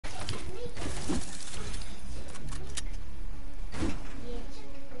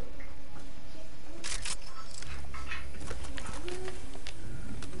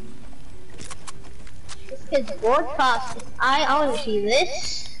It's broadcast. I only see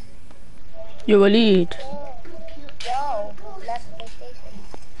this. You a lead. Yo, left PlayStation.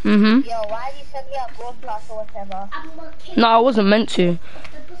 Mhm. Yo, why did you send me a broadcast or whatever? No, I wasn't meant to.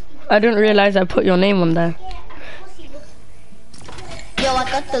 I didn't realize I put your name on there. Yo, I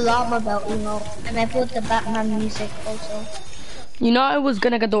got the llama belt, you know, and I put the Batman music also. You know, I was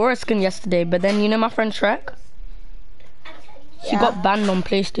gonna get the Aura skin yesterday, but then you know my friend Shrek. He got banned on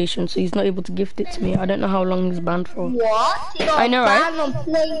PlayStation, so he's not able to gift it to me. I don't know how long he's banned for. What? He got I know, banned right? on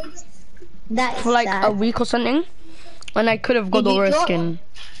PlayStation. That's For like sad. a week or something, and I could have got the Aura skin.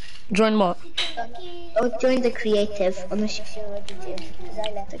 Join what? Or join the creative. I'm not sure you already did, because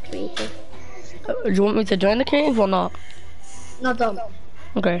I left the creative. Do you want me to join the cave or not? No, don't.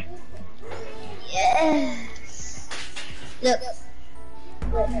 Okay. Yes. Look.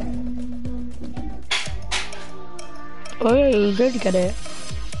 Oh yeah, you did get it.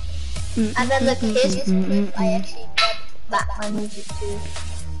 And then look, here's this clip. I actually got Batman music too.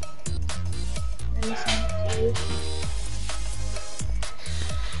 Let me send it to you.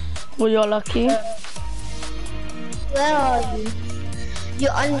 Well, you're lucky. Where are you?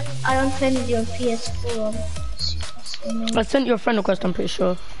 I unfriended you on PS4. I sent you a friend request, I'm pretty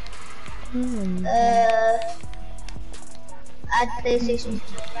sure. Add PlayStation.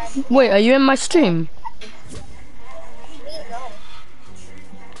 Wait, are you in my stream?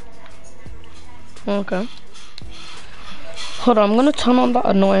 Okay. Hold on, I'm gonna turn on that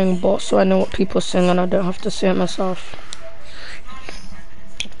annoying bot so I know what people sing and I don't have to say it myself.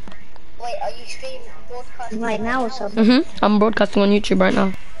 Wait, are you streaming broadcasting right now or something? I'm broadcasting on YouTube right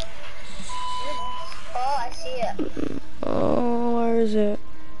now. Oh, I see it. Oh, where is it?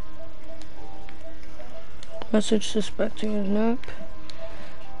 Message suspecting is nope.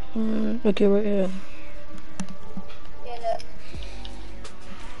 Okay, right here. Yeah,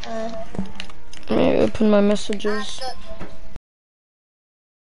 look. Let me open my messages.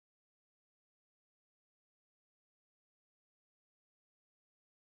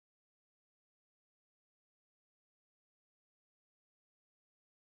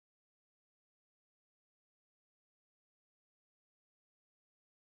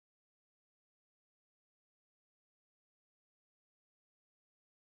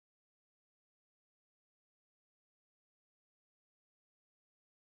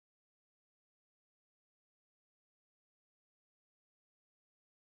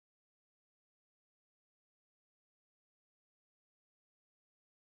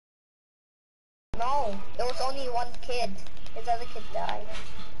 No, it was only one kid. His other kid died.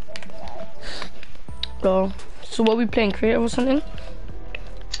 Oh, so what are we playing, creative or something?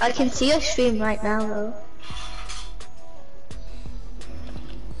 I can see your stream right now though.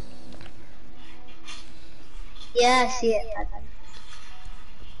 Yeah, I see it.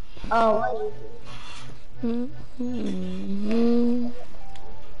 Oh.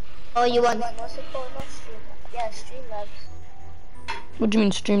 Oh, you want? What's it called? Not stream. Yeah, Streamlabs. What do you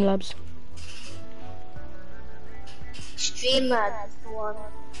mean Streamlabs? Streamlabs is the one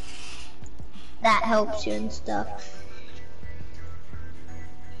that helps you and stuff.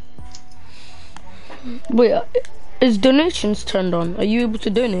 Wait, is donations turned on? Are you able to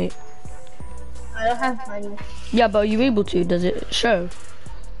donate? I don't have money. Yeah, but are you able to? Does it show?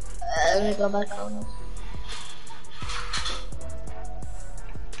 Let me go back on.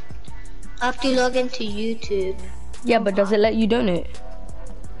 After you log into YouTube. Yeah, but does it let you donate?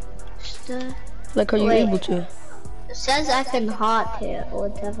 Like, are you able to? It says I can heart here or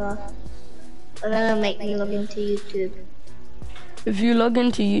whatever. But then it'll make me log into YouTube. If you log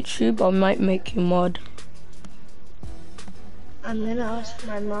into YouTube, I might make you mod. I'm gonna ask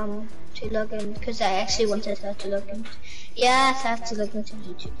my mom to log in because I actually wanted her to log in. Yes, I have to log into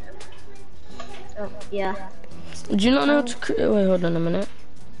YouTube now. Oh, yeah. Do you not know how to create? Wait, hold on a minute.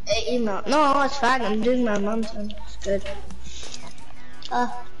 Email. No, it's fine. I'm doing my mom's one. It's good.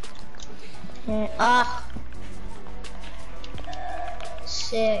 Yeah,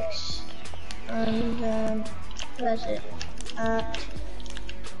 6 and then where's it?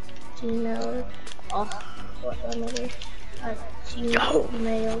 Gmail. What am I?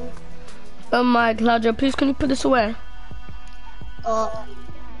 Gmail. Oh my, Claudia, please can you put this away?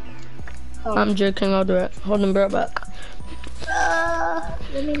 I'm joking, I'll do it. Hold on, be right back.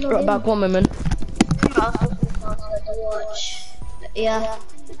 Let me log Right in. back, 1 moment. Watch. Yeah.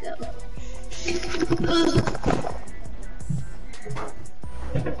 Go.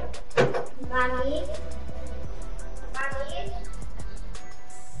 Mommy.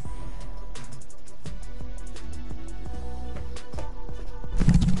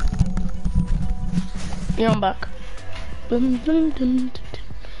 Yeah, I'm back. Dun, dun, dun, dun, dun.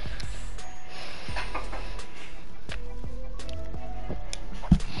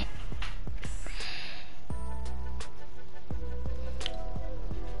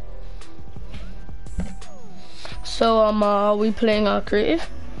 So are we playing our creative?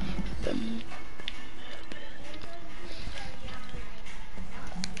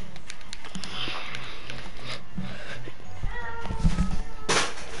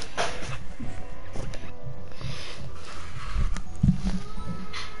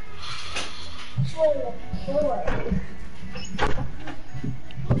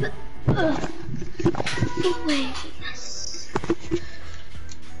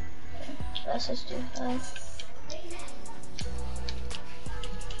 Let's just do 5.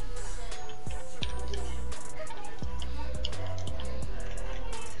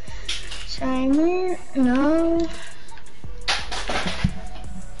 Simon, no.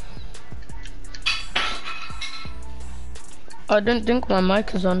 I don't think my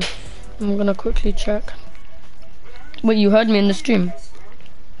mic is on. I'm gonna quickly check. Wait, you heard me in the stream?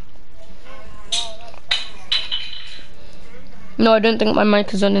 No, I don't think my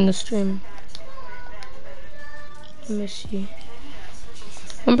mic is on in the stream. Let me see.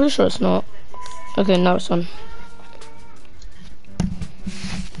 I'm pretty sure it's not. Okay, now it's on.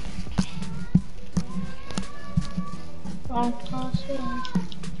 Wrong password.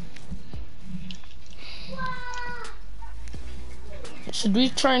 Should we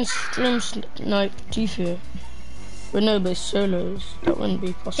try and stream Snipe Tifu? But no, but solos. That wouldn't be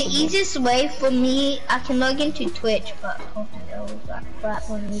The possible. easiest way for me, I can log into Twitch, but hopefully I will crap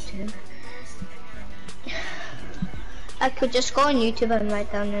on YouTube. I could just go on YouTube and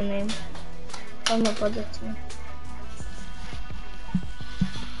write down their name. I'm not bothered to.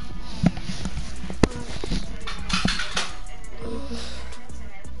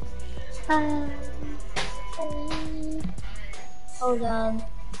 Hold on.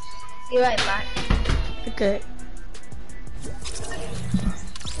 Be right back. Okay.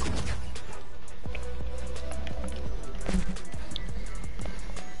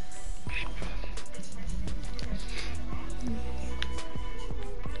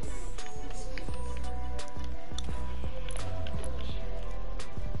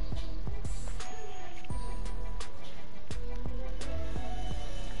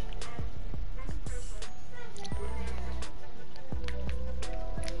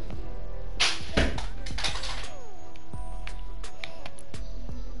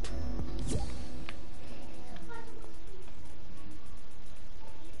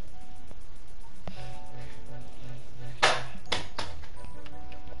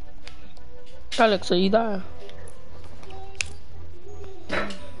 Alex, are you there?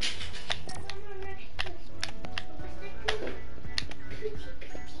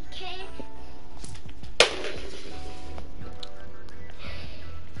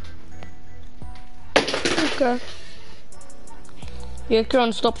 Okay. Yeah,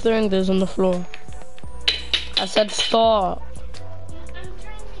 Kieran, stop throwing those on the floor. I said stop.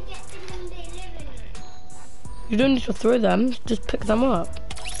 You don't need to throw them, just pick them up.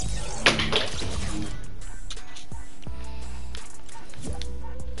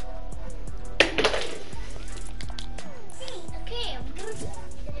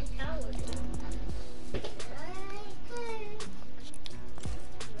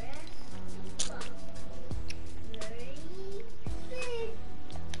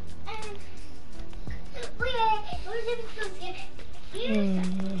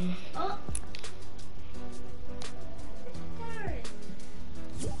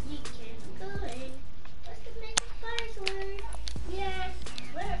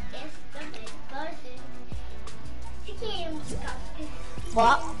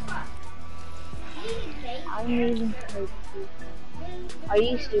 What? I'm using code. I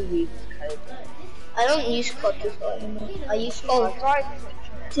used to use code. I don't use code before anymore. I use code. I tried switching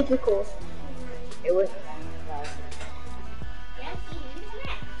it. Typical. It wasn't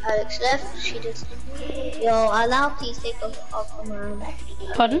Alex left, she just... Yo, allow please take off Aquaman.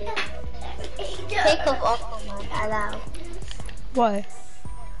 Pardon? Take off Aquaman, allow. Why?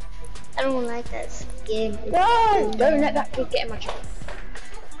 I don't like that game. No! Don't let that kid get in my chat.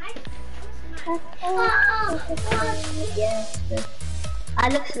 Yes.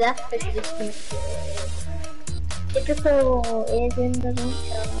 Alex left because this is typical Asian doesn't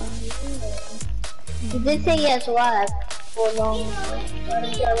show. He did say he has work for long.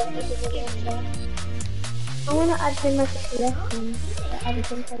 I wanna add him as a selection. I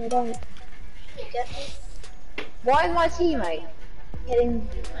think I don't. Why is my teammate getting...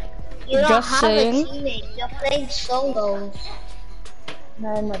 You don't Just have saying. a teammate. You're playing solos.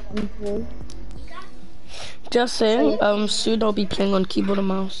 No, my people. Just saying, soon I'll be playing on keyboard and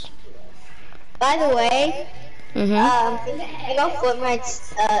mouse. By the way, Mhm. you know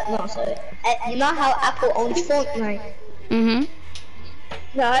Fortnite's, no sorry. You know how Apple owns Fortnite? Mhm.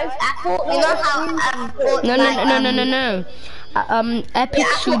 No, Apple, you know how Fortnite. No. Epic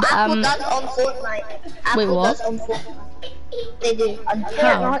Yeah, should Apple does on Fortnite. Wait, Apple what? does on Fortnite. They do. How?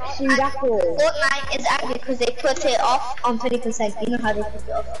 Fortnite sued Apple. Fortnite is angry because they put it off on 20%. You know how they put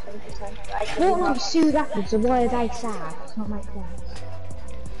it off on 20%, right? Fortnite sued Apple, so why are they sad? It's not make sense.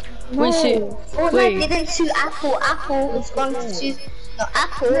 Wait, see, Fortnite wait. didn't sue Apple. Apple is going to sue. No,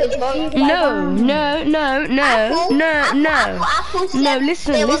 Apple is going to. No. Apple said No,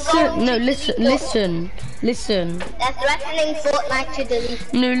 listen, they were listen, going no, to listen, delete listen, listen. They're threatening Fortnite to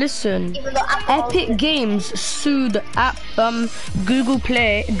delete. No, listen. Even though Apple Epic Games sued Google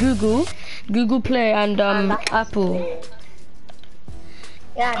Play, and Apple.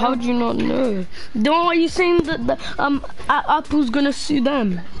 Yeah. How do you not know? Then why are you saying that Apple's gonna sue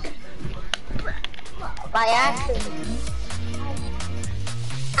them? By accident.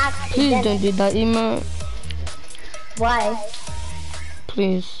 Please don't do that, Emo. Why?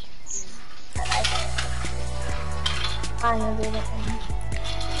 Please. I'm gonna do that.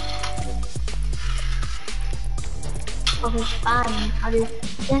 Okay, fine. I'll do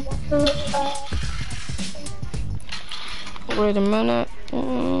Wait a minute.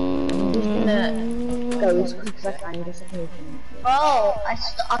 Go as quick as I can, just in case. Oh,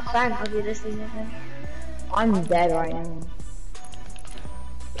 I'm fine. I'll do this again. I'm dead right now.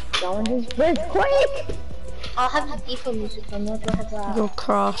 Someone just breathe quick! I'll have the default music on. Not gonna have that. Go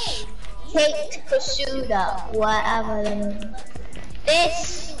crash. Kate prosciutto, whatever.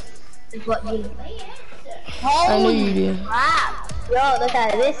 This is what you. I know you do. Crap! Yo, look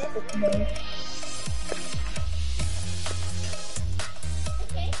at this.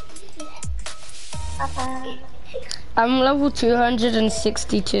 I'm level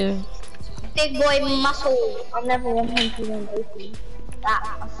 262. Big boy muscle. I'm never 180. That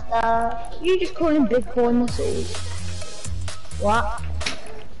You just call him big boy muscles. What?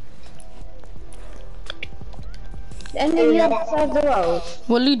 And then you have saved the world.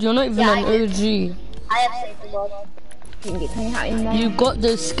 Waleed, you're not even an OG. I have saved the world. You got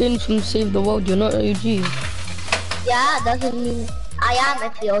the skin from Save the World, you're not OG. Yeah, doesn't mean I am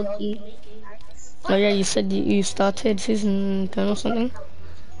at the OG. Oh yeah, you said you started season 10 or something?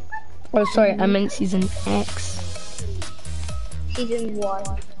 Oh sorry, I meant season X. Season 1.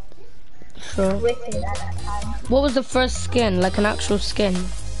 Sure. Wicked at that time. What was the first skin? Like an actual skin?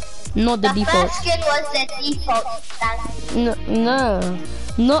 Not the default. First skin was the default. No,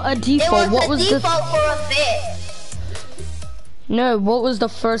 not a default. It What was the default the? for a bit. No, what was the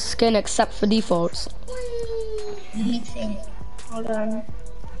first skin except for defaults? Let me think. Hold on.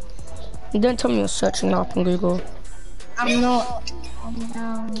 Don't tell me you're searching up on Google. I'm not.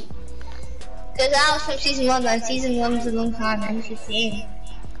 Because I was from season 1, and season 1 was a long time, and it's the same.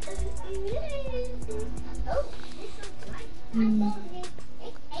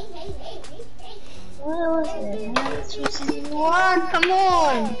 What was it? It's from season 1, come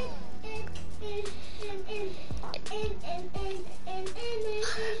on!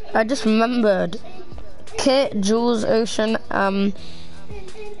 I just remembered. Kit, Jules, Ocean, Are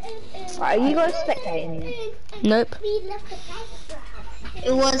you guys spectating? Nope.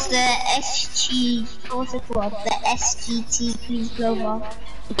 It was the SG, what's it called? The SGT Queen Clover.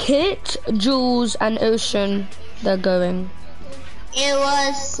 Kit, Jules, and Ocean, they're going. It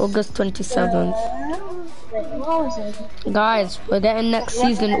was... August 27th. Wait, what was it? Guys, we're getting next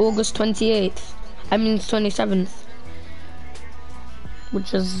season August 28th. I mean 27th.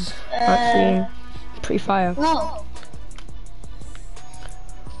 Which is actually pretty fire. No.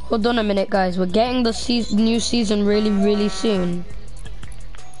 Hold on a minute, guys. We're getting the new season really soon.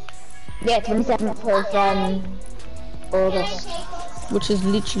 Yeah, 27th of August. Which is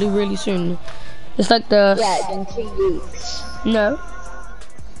literally really soon. It's like the... Yeah, it's in 2 weeks. No.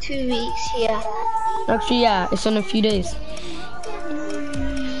 2 weeks, yeah. Actually, yeah, it's in a few days.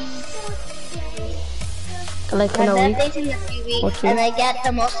 Like in My a week. birthday's in a few Or weeks, two. and I get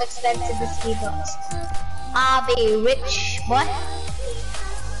the most expensive ski box. I'll be rich, what?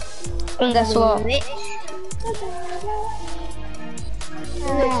 And guess what? Rich.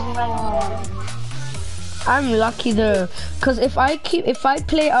 I'm lucky though, cause if I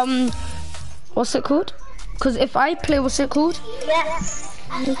play what's it called? Cause if I play Yes.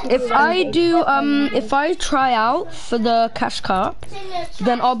 If I do if I try out for the cash cup,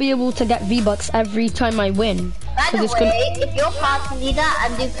 then I'll be able to get V-Bucks every time I win. By the it's way, if you're party leader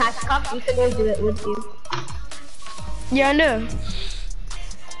and do cash cup, you should all do it with you. Yeah, I know.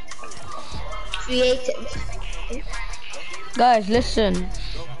 Creative. Guys, listen.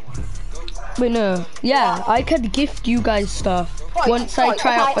 Wait, no. Yeah, I could gift you guys stuff once I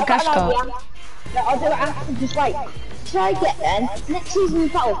try out the cash cup. I'll do it after, just wait. should I get then? Next season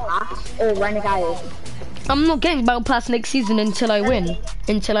Battle Pass or Renegade? I'm not getting Battle Pass next season until I win.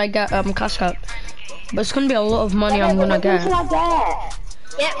 Until I get cash out. But it's gonna be a lot of money I'm gonna get. What should I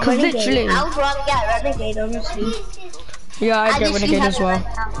Get Cause Renegade. literally. I would rather get Renegade, honestly. Yeah, I get literally Renegade have as it well. right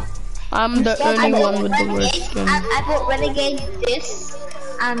now. I'm the I only bought one with the Renegade. worst skin. I bought Renegade, this,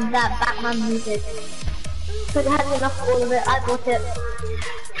 and that Batman music. Because I had enough of all of it, I bought it.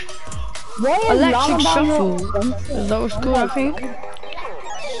 get? Electric Shuffle. Is that what's called, I think?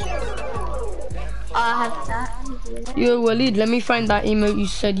 I have that. Yo, Waleed, let me find that emote you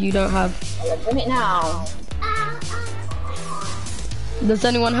said you don't have. Bring it now. Does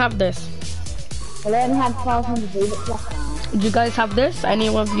anyone have this? Well, I only had 1,200 boots left now. Do you guys have this? Any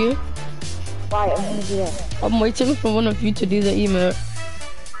of you? Right, I'm gonna do it. I'm waiting for one of you to do the emote.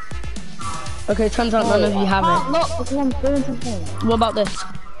 Okay, turns out none of you have it. Look, because I'm doing something. What about this?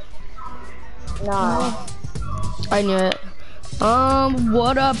 No. I knew it.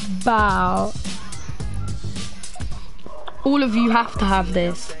 What about... All of you have to have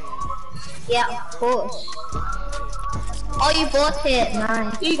this. Yeah, of course. Oh, you bought it,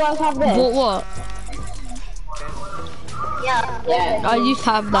 nice. Do you guys have this? What? Yeah. I used to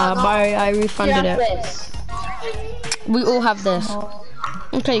have that, but I refunded it. This. We all have this.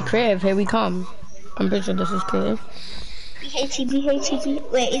 Okay, creative, here we come. I'm pretty sure this is creative.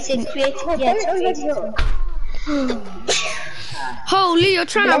 BHTB. Wait, is it creative? Yeah, it's creative. Holy, you're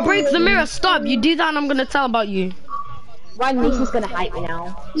trying to break the mirror. Stop, you do that and I'm gonna tell about you. My niece is gonna hate me now.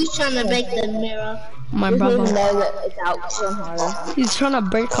 Who's trying to break the mirror? My Doesn't even brother. know that it's out somehow. He's trying to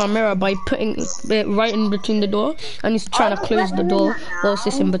break our mirror by putting it right in between the door, and he's trying to close the door whilst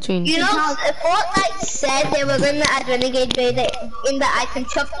it's in between. You know, Fortnite said they were going to add Renegade Raider in the item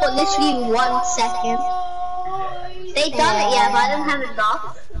shop for literally 1 second. They done it, yeah, but I didn't have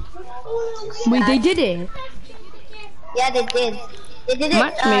enough. Wait, they did it? Yeah, they did. They did it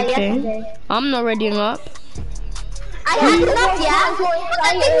Matchmaking. yesterday. I'm not readying up. I had enough, yeah. But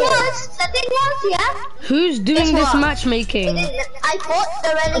the thing was, yeah. Who's doing this what? matchmaking? I bought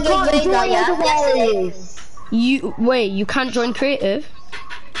the Renegade Raider, yeah, yesterday. Wait, you can't join creative?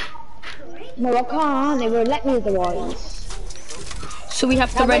 No, I can't. They won't let me otherwise. So we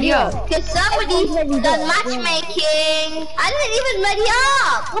have to ready up. Cause somebody done matchmaking. I didn't even ready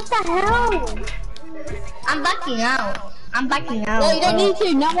up. What the hell? I'm backing out. No, you don't need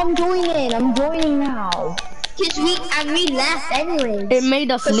to. Now I'm joining. I'm joining now. Cause we left anyways. It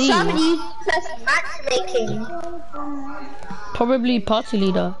made us leave. Somebody pressed matchmaking. Probably party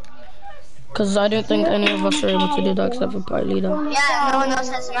leader. Because I don't think any of us are able to do that except for party leader. Yeah, no one else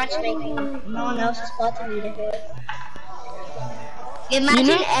has matchmaking. No one else is party leader here.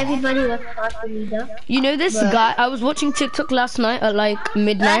 Imagine everybody was party leader. You know this guy? I was watching TikTok last night at like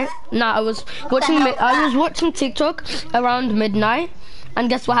midnight. Nah, I was watching TikTok around midnight, and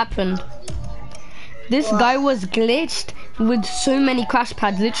guess what happened? This guy was glitched with so many crash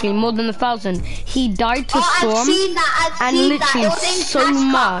pads, literally more than 1,000. He died to storm, and literally so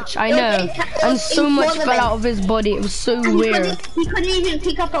much. I know, and so much fell out of his body. It was so weird. He couldn't even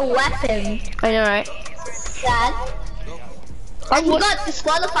pick up a weapon. I know, right? Sad. And he got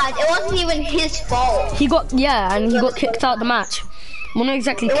disqualified. It wasn't even his fault. He got and he got kicked out the match. Well, not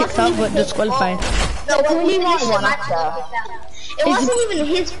exactly kicked out, but disqualified. No, it wasn't even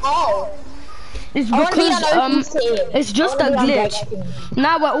his fault. It's because it's just a glitch.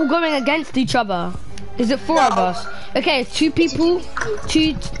 Now we're all going against each other. Is it 4 of us? Okay, it's 2 people.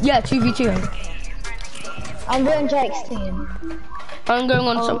 2v2. I'm doing Jake's team. I'm going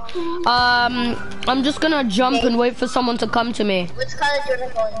on some. I'm just gonna jump and wait for someone to come to me. Which color do you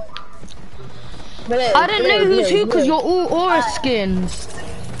want to go in? I don't know who's who because you're all aura skins.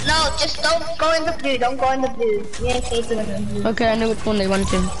 No, just don't go in the blue. Don't go in the blue. You ain't safe in the blue. Okay, I know which one they want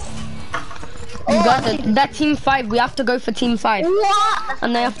to. You got it. That team 5. We have to go for team 5. What?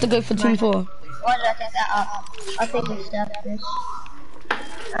 And they have to go for team 4. Why did I take that up? I'll take this stuff.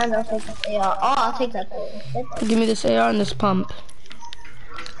 And I'll take this AR. Oh, I'll take that. Give me this AR and this pump.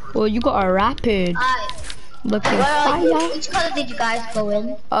 Well, you got a rapid. Looking fire. Which color did you guys go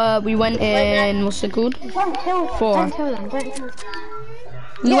in? We went in, what's it called? 4. Don't kill them.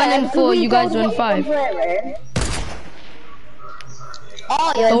 We went in 4, you guys went 5.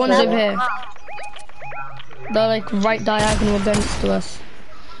 Oh, The ones over here. They're like right diagonal against us.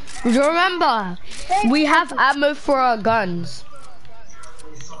 You remember, we have ammo for our guns.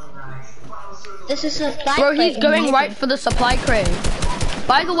 This is a supply Bro, he's crate. going right for the supply crate.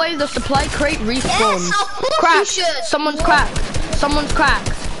 By the way, the supply crate respawns. Yes, of course Cracked. you should. Someone's cracked. Someone's cracked.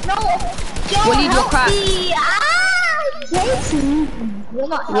 No, Waleed, you're cracked. You're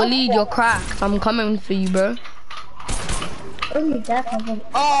not Waleed, you're cracked. I'm coming for you, bro.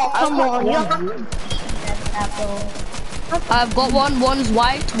 Oh, come on, you have to that, bro. I've got one. One's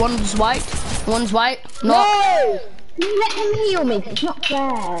white. One's white. One's white. Not. No! Can you let him heal me? 'Cause it's not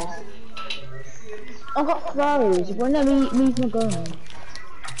fair. I got throws. You won't let me leave my gun.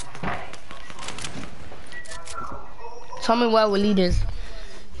 Tell me where Waleed is.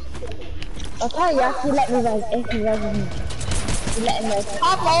 I'll tell you, if you let me res, if you res me. You let him res.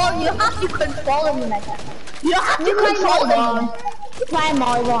 Come on, you have to control him like that. You have to control him. Play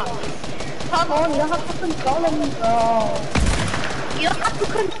my one. Come on, you have to control him, bro. You have to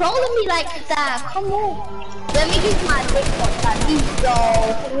control me like that. Come on. Let me use my big one. Please, bro.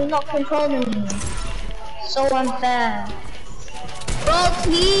 Can you not control me? So unfair. Bro,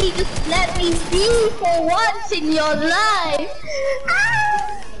 please just let me be for once in your life.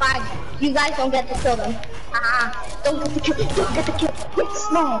 Ah! Fine. You guys don't get to kill them. Don't get the kill. Don't get the kill. Quick,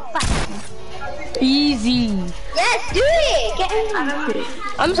 small, fast. Easy. Yes, do it. Get in.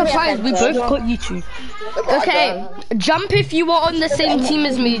 I'm surprised we both got you two. Okay, jump if you are on the same team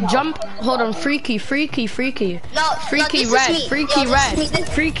as me. Jump. Hold on. Freaky. No, Freaky this red. is me. Freaky Yo, red. this is me.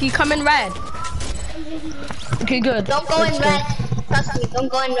 Freaky come in red. Okay, good. Don't go in red. Trust me, don't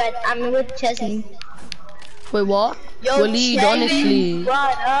go in red. I'm with Chesney. Wait, what? Yo, Waleed, Chesney, honestly.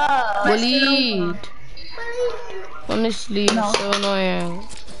 what up? Waleed. Honestly, so annoying.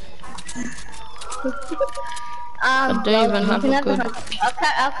 I don't even have a good.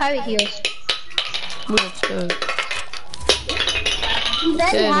 I'll carry heals. Let's go. You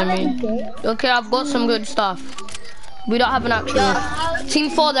better have anything. Okay, I've got some good stuff. We don't have an actual. Yeah. Team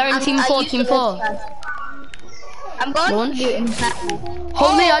 4, they're in team 4, team 4. I'm going Launch. to do impact.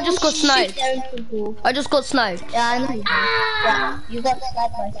 Holy, I just got sniped. Yeah, I just got sniped. I know you did. Yeah, you got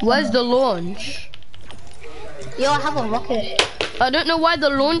sniped. Where's the launch? Yo, I have a rocket. I don't know why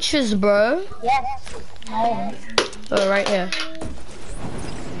the launch is, bro. Yes. No. Oh, right here.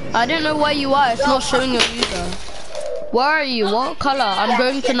 I don't know where you are. It's not showing your user. Where are you? What color? I'm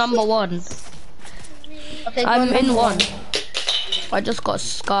going to number 1. Okay, I'm in 1. I just got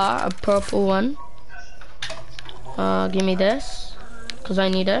Scar, a purple one. Give me this, cause I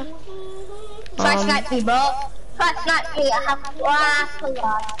need it. Try snipe me, bro. Try snipe me. I have a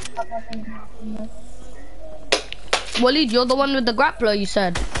lot. Waleed, you're the one with the grappler, you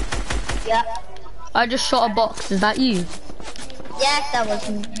said. Yeah. I just shot a box. Is that you? Yes, that was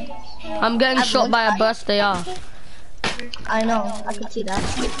me. I'm getting shot by a birthday R. I know. I can see that.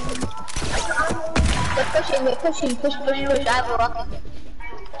 They're pushing. Push. I have a rocket.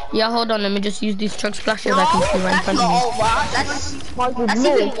 Yeah, hold on. Let me just use these chug splashes I can see right in front of me. That's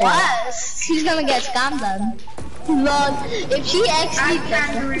even worse. She's gonna get scammed then. Lord, if she actually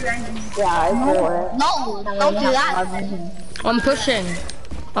gets Yeah, I saw it. No, don't do that. I'm pushing.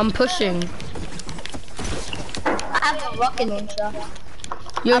 I have a rocket launcher.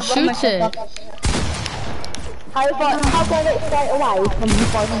 Yo, shoot it. How about it straight away from the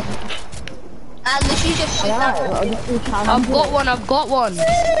bottom? Literally just shoot that. I've got one.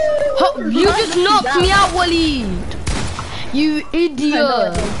 You just knocked me out, Waleed. You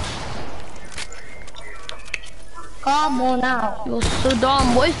idiot. Come on now. You're so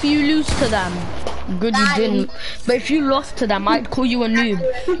dumb. What if you lose to them? Good, you didn't. But if you lost to them, I'd call you a noob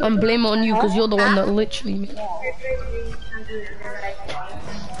and blame it on you because you're the one that literally.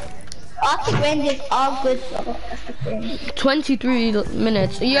 Arctic range is all good. 23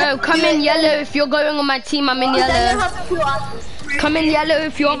 minutes. Yo, come in yellow if you're going on my team. I'm in yellow. Come in yellow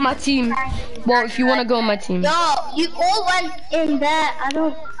if you're on my team. Well, if you want to go on my team. Yo, you all went in there.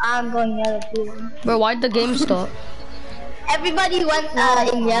 I'm going yellow too. Bro, why'd the game stop? Everybody went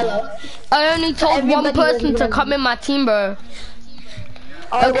in yellow. I only told one person to come in my team, bro.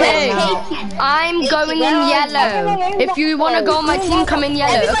 Okay, I'm going in yellow. If you want to go on my team, come in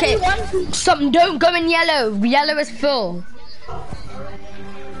yellow. Okay, don't go in yellow. Yellow is full.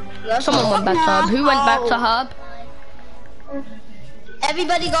 Someone went back to hub. Who went back to hub?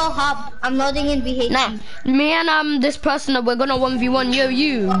 Everybody go hub. I'm loading in BH. Nah, me and this person, we're gonna 1v1. Yo,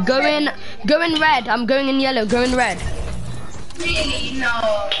 you go in red. I'm going in yellow. Go in red. Really? No,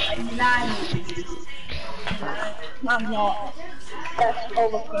 I'm not. That's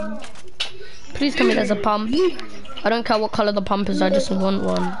overkill. Please tell me there's a pump. I don't care what color the pump is. I just want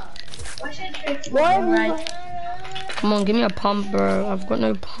one. Right. Come on, give me a pump, bro. I've got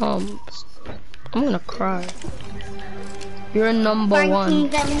no pumps. I'm gonna cry. You're a number 1.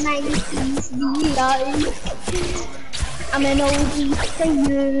 I'm an OG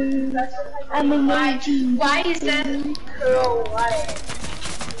player. I'm an OG. Why is that?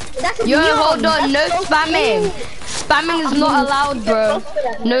 Yo, hold on. No spamming. Spamming is not allowed, bro.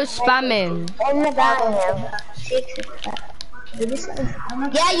 No spamming.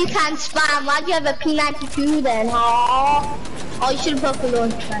 Yeah, you can spam. Why do you have a P92 then, huh? Oh, you should put the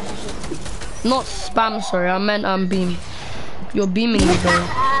launch pad. Not spam, sorry. I meant beam. You're beaming me, bro.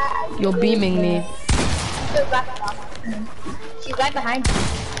 You're beaming me. She's right behind you.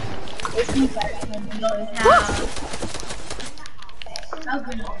 It's me,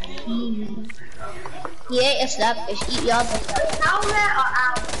 He ate a slapfish. Eat your other stuff.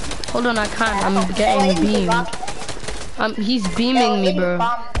 Hold on, I can't. I'm getting beamed. He's beaming me, bro.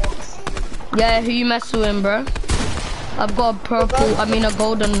 Yeah, who you messing with, bro? I've got a purple, I mean a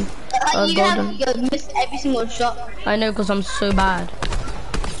golden, You missed every single shot. I know, because I'm so bad.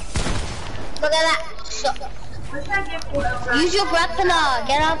 Look at that shot. Use your grappler.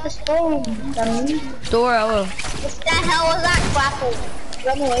 Get out the storm. Don't worry, I will. What the hell was that grapple?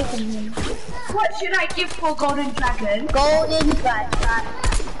 Run away from him. What should I give for golden dragon? Golden dragon.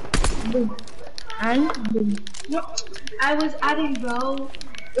 Boom. And boom. I was adding bro.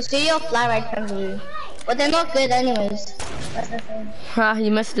 The studio fly right from you. But they're not good anyways. That's the thing. Ha, he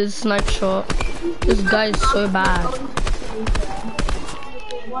missed his snipe shot. This guy is so bad.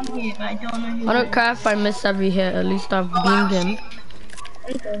 I don't know. I don't care if I miss every hit, at least I've beamed him.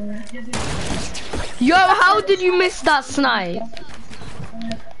 Yo, how did you miss that snipe?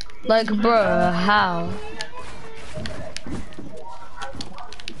 Like, bro, how?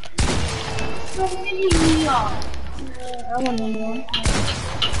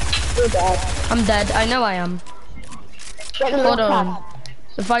 I'm dead. I know I am. Hold on.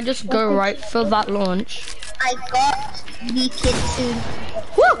 If I just go right for that launch. I got the kid soon.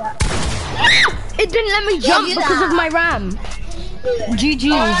 Woo! It didn't let me jump because of my RAM.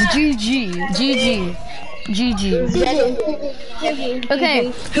 GG's, GG, GG, GG.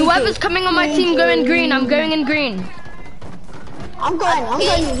 Okay, whoever's coming on my team, go in green. I'm going in green. I'm going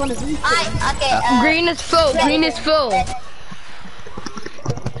in one of these. Green is full, green is full.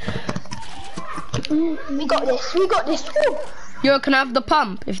 We got this. Yo, can I have the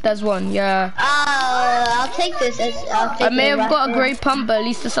pump if there's one? Yeah. I'll take this. I may have got a grey pump, but at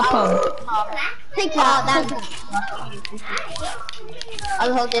least it's a pump. Take that.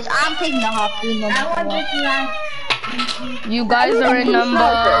 I'll hold this. I'm taking the harpoon. You guys are in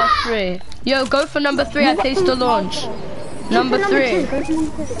number 3. Yo, go for number 3. I taste the launch. Number 3.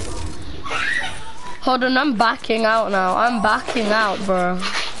 Hold on, I'm backing out now. I'm backing out, bro.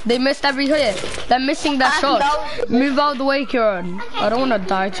 They missed every hit. They're missing that shot. Move out the way, Kieran. I don't want to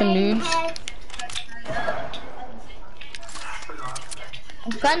die to noobs.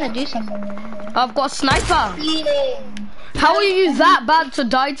 I'm trying to do something. I've got a sniper. How are you that bad to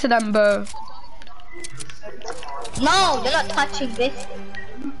die to them, bro? No, you're not touching this.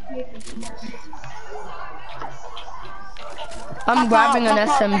 I'm grabbing an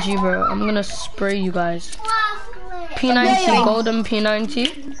SMG, bro. I'm gonna spray you guys. P90, golden P90.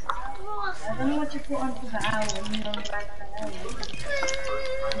 I don't know what you put onto the hour.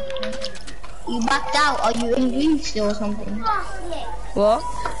 You backed out. Are you in green still or something? What?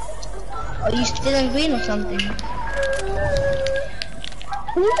 Are you still in green or something?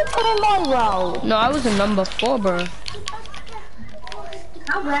 Can you come in my row? No, I was in number 4, bro.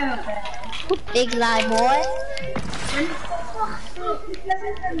 How rare of that? Big lie, boy.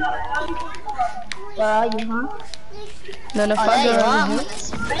 Where are you, huh? Then if I There you go are. over I'm here. gonna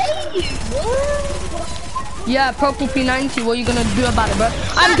spray you. Yeah, purple P90. What are you gonna do about it, bro?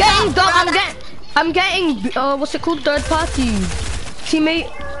 I'm getting what's it called? Third party. Teammate,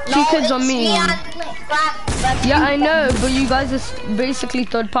 two kids on me. Yeah, I know, but you guys are basically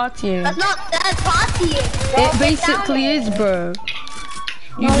third partying. That's not third party. It basically is, bro.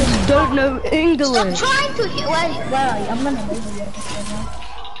 You just don't know Stop English. trying to hit. Where are you? I'm gonna leave you.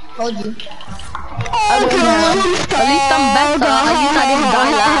 Told you. I don't know. At least I'm better. At least I didn't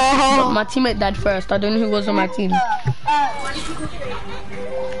die last. But my teammate died first. I don't know who was on my team.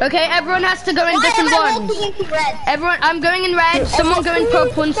 Okay, everyone has to go in different ones. Everyone, I'm going in red. Someone go in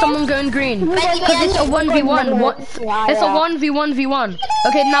purple and someone go in green. Because it's a 1v1. It's a 1v1v1.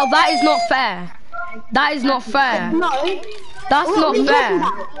 Okay, now that is not fair. That is not fair. That's not fair.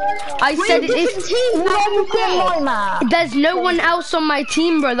 I said it's... There's no one else on my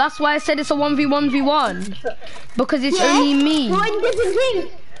team, bro. That's why I said it's a 1v1v1. Because it's only me. One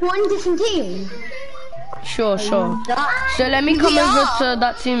different team. Sure. So let me come over to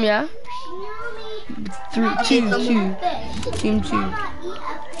that team, yeah? 2. Team 2.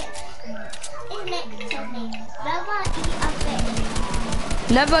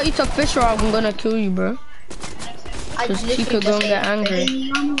 Never eat a fish or I'm gonna kill you, bro. Because Chico gonna get angry.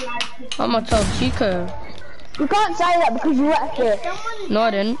 I'm gonna tell Chico. You can't say that because you wrecked it. No,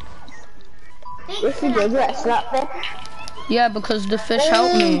 I didn't. Yes, you did. You wrecked that bit. Yeah, because the fish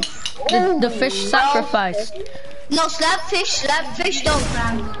helped me. The fish sacrificed. No, slapfish don't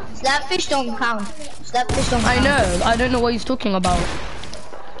count. Slapfish don't count. Slapfish don't count. I know. I don't know what he's talking about.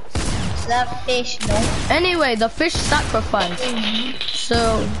 Slapfish don't. Anyway, the fish sacrificed.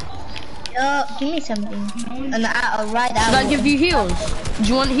 So. Give me something. And right out. Should I give you heals? Do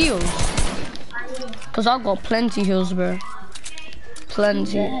you want heals? Cause I've got plenty heals, bro.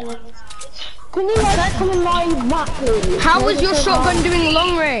 Plenty. Can you guys come in my map, please? How is your shotgun doing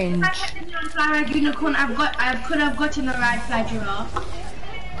long range? I could have gotten the right fly giraffe.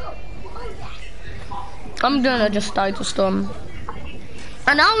 I'm gonna just die to storm.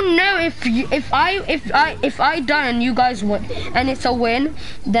 And I'll know if I die and you guys win and it's a win,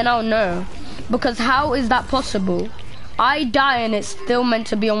 then I'll know. Because how is that possible? I die and it's still meant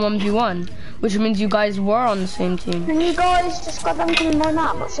to be a 1v1, which means you guys were on the same team. Can you guys just go down to my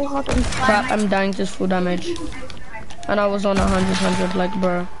map? What's so hard on Crap, I'm dying to full damage. And I was on 100, like,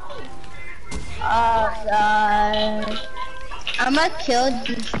 bro. I'ma kill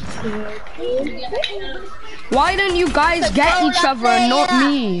these two. Why don't you guys get each other and not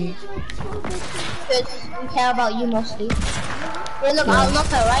me? Because we care about you mostly. Hey, look, I'll knock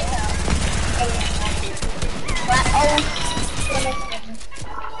her right now.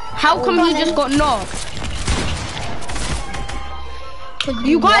 How come he just got knocked?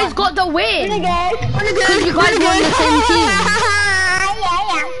 You guys got the win! Because you guys were on the same team.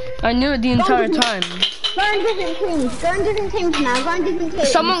 I knew it the entire time. Go in different teams. Go in different teams now. Go in different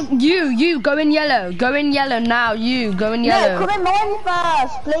teams. Someone, you, go in yellow. Go in yellow now, you, go in yellow. No, come in mine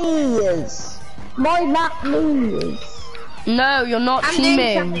first, please. My map, please. No, you're not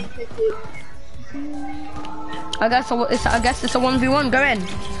teaming. I guess it's a 1v1. Go in.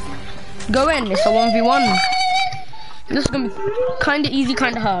 Go in. It's a 1v1. This is gonna be kinda easy,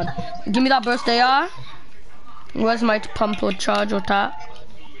 kinda hard. Give me that burst AR. Where's my pump or charge or tap?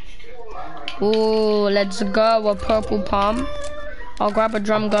 Ooh, let's go. A purple palm. I'll grab a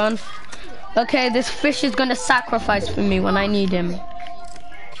drum gun. Okay, this fish is gonna sacrifice for me when I need him.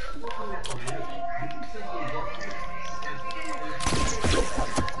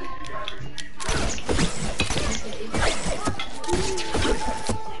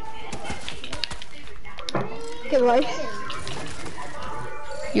 Okay, right.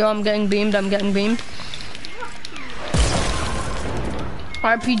 Yo, I'm getting beamed.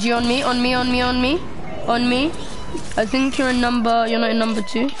 RPG on me. I think you're not in number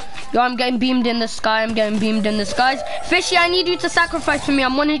 2. Yo, I'm getting beamed in the sky. Fishy, I need you to sacrifice for me.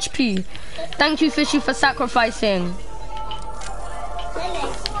 I'm 1 HP. Thank you, Fishy, for sacrificing.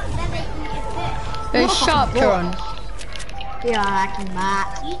 Hey, sharp, Kieran. Yeah, I can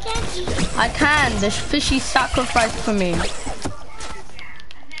back. I can. This Fishy sacrificed for me.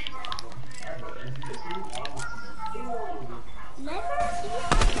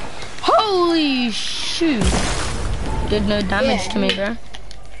 Holy shoot. Did no damage to me, bro.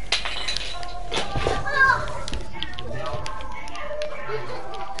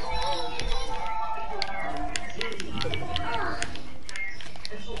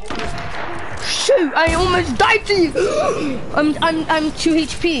 Shoot, I almost died to you. I'm 2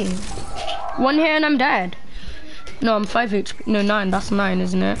 HP. 1 hit and I'm dead. No, I'm 5 HP. No, 9. That's 9,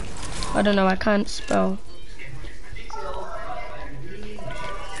 isn't it? I don't know. I can't spell.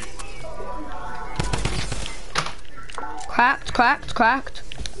 Cracked.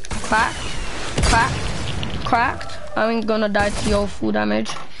 I ain't gonna die to your full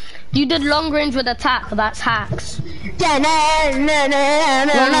damage. You did long range with attack. That's hacks. Long range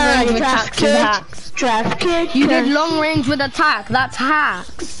with attack is hacks. You did long range with attack. That's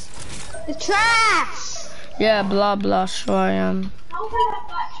hacks. The trash. Yeah, blah blah. Sure I am.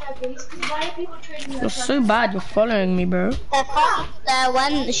 You're so bad. You're following me, bro.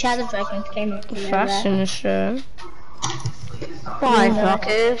 When Shadow Dragons came up. Fashion show. Bye,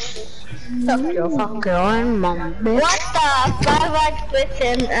 fuckers. Fuck your fucking mum, bitch. What the? Fly-ride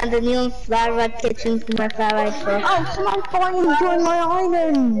Britain and the new fly-ride kitchen for my fly-ride first. Oh, someone finally joined my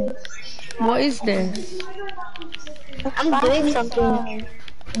island. What is this? I'm doing something.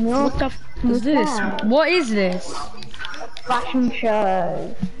 What the f is this? What is this? Fashion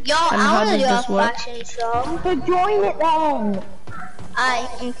show. Yo, And I how wanna does do a this work? fashion show. So join it then.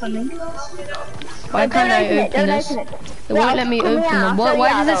 I'm coming. Why can't I open this? It won't let me open them.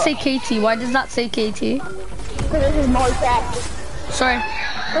 Why does it say KT? KT? Why does that say KT? Because this is my set. Sorry.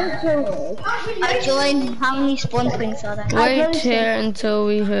 I joined. How many spawn points are there? Wait here until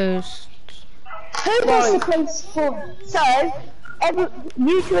we host. Who wants to play spawn? So,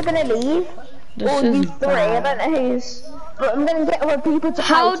 you two are gonna leave. This Or is you three. I bad. don't know who's. But I'm gonna get other people to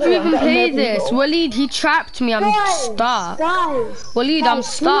How do you even play this? People. Waleed, he trapped me. I'm stuck. Waleed, I'm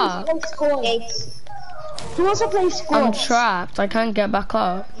stuck. Who wants to play squads? I'm trapped. I can't get back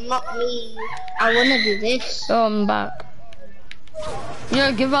up. Not me. I wanna do this. Oh, I'm back.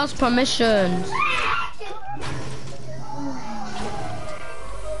 Yeah, give us permissions.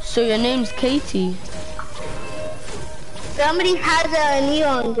 So your name's Katie. Somebody has a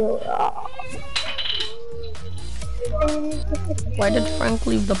neon door. Why did Frank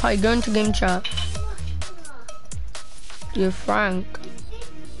leave the party? Go into game chat. Dear Frank.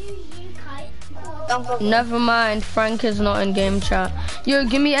 Never mind, Frank is not in game chat. Yo,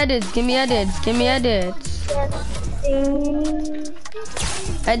 give me edits, give me edits, give me edits.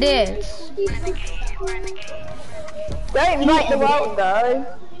 Edits. Don't invite the world though.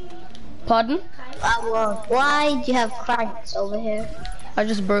 Pardon? Why do you have cranks over here? I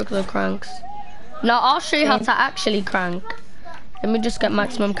just broke the cranks. Now I'll show you how to actually crank. Let me just get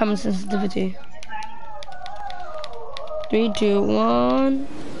maximum camera sensitivity. 3, 2, 1.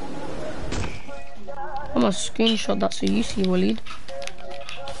 I'm gonna screenshot that so you see, Waleed.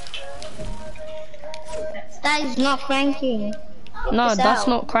 That is not cranking. No, that's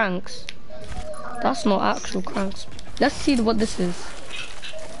not cranks. That's not actual cranks. Let's see what this is.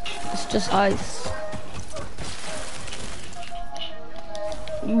 It's just ice.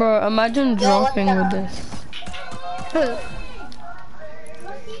 Bro, imagine dropping with this.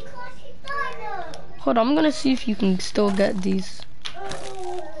 Hold on, I'm gonna see if you can still get these.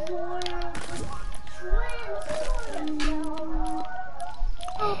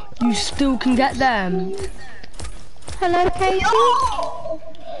 You still can get them. Hello, Katie.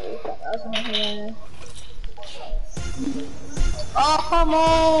 Oh, come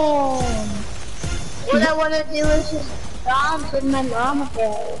on. What I want to do is just dance with my mama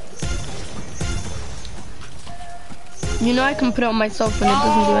girl. You know I can put it on myself and it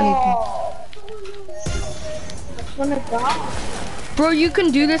doesn't do anything. I want to dance. Bro, you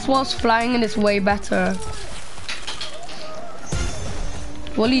can do this whilst flying and it's way better.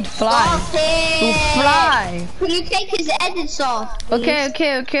 Waleed, fly. You'll fly. Can you take his edits off, please?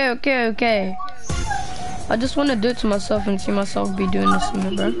 Okay. I just want to do it to myself and see myself be doing this, you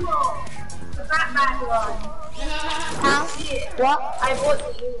know, bro. How? What? I bought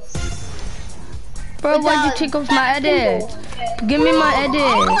you. Bro, why'd you take off my edit? Give me my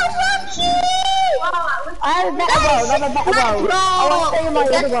edit. I have a better world, I want to show you my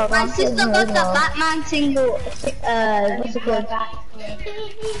other world. My sister got the Batman single, what's it called?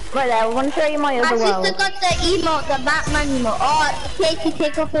 Right there, I want to show you my other world. My sister got the emote, the Batman emote. Oh, Katie,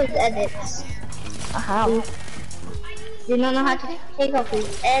 take off his edits. How? You don't know how to take off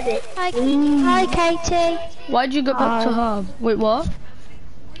his edit. Hi, Katie. Why'd you go back to her? Wait, what?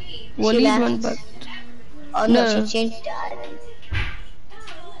 Waleed went back. Oh no, she changed the island.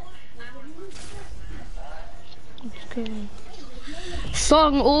 Okay.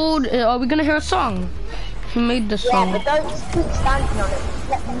 Song old. Are we gonna hear a song? Who made the song? Yeah, but don't keep standing on it.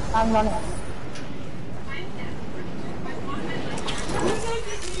 Let them stand on it.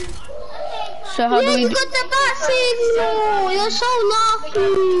 So how do we? You got the bat signal. You're so lucky.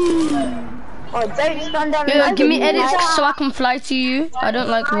 Oh, don't stand on it. Yeah, give me edits so I can fly to you. I don't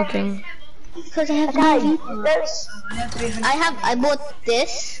like walking. Because I have I bought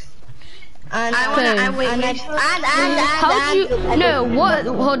this. And How do you? No, what?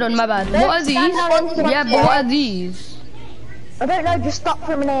 Hold on, my bad. What are these? Yeah, but what are these? I don't know, just stop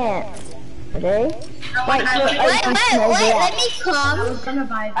for a minute. Ready? Wait, let me come.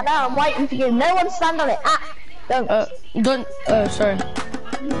 I know, I'm waiting for you. No one stand on it. Ah! Don't. Sorry.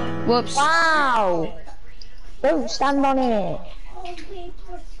 Whoops. Wow! Don't stand on it.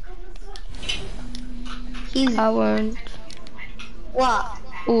 I won't. What?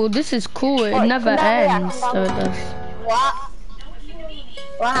 Oh, this is cool. It never ends. So it does. What?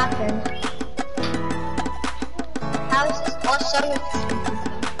 What happened? How is this awesome?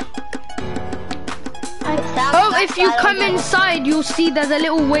 Oh, if you come inside, you'll see there's a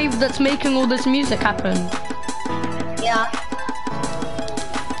little wave that's making all this music happen. Yeah.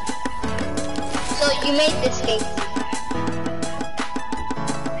 So you made this cake.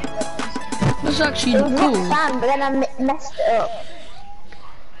 This is actually cool. Fun, but then I messed it up.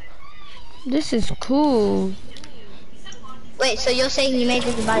 This is cool. Wait, so you're saying you made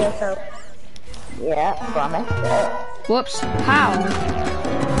this by yourself? Yeah, but I messed it up. Whoops. How?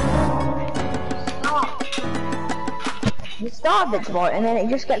 You start it's right, and then it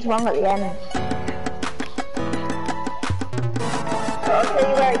just gets wrong at the end. So I'll tell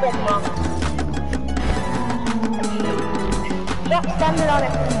you where it gets wrong. Stop standing on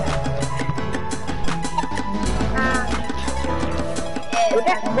it. We're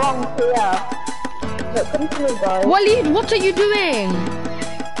getting wrong here. Look, come to me, guys. Waleed, what are you doing?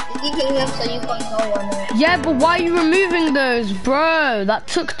 Eating them so you can't go on it. Yeah, but why are you removing those, bro? That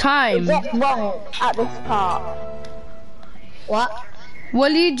took time. It gets wrong at this part. What?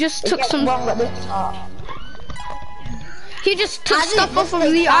 Waleed just It took gets some. wrong at this part. He just took How did stuff it off just of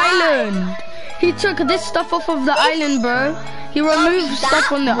take the time? island. He took this stuff off of the island, bro. He removed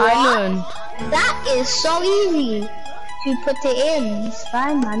stuff on the island. That is so easy to put it in. It's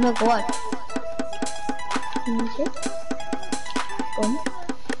fine, man. Look what. Boom.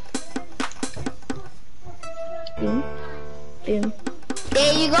 Boom. Boom.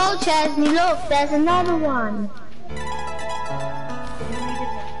 There you go, Chesney. Look, there's another one.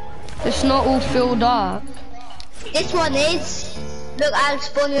 It's not all filled up. This one is. Look, I'll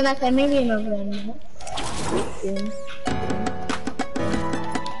spawn you like a million of them. Boom.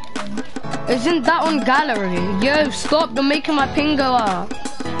 Isn't that on gallery? Yo, stop, you're making my ping go up.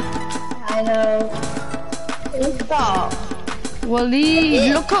 I know. Stop.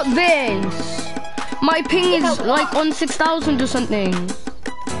 Waleed, look at this. My ping is like on 6,000 or something. I'm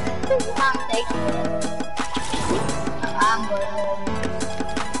taking it. I'm going.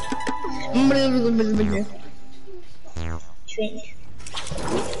 Strange.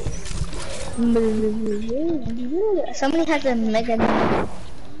 Somebody has a mega.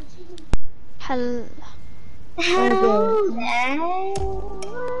 Hello. Hello.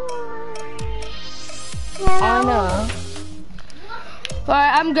 I know.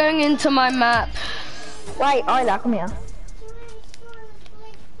 Alright, I'm going into my map. Wait, Isla, come here.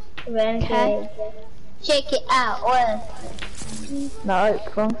 Okay. Check it out. No,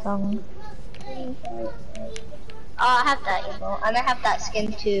 wrong song. Oh, I have that, you know, and I have that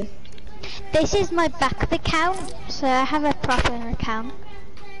skin too. This is my backup account, so I have a proper account.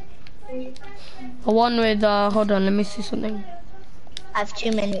 One with, hold on, let me see something. I have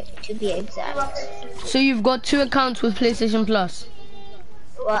too many to be exact. So you've got 2 accounts with PlayStation Plus.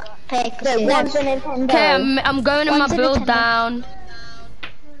 What? So one's a Nintendo. Okay, I'm going in my One's a build Nintendo. down.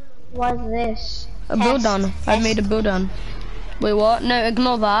 What's this? A build down. I've made a build down. Wait, what? No,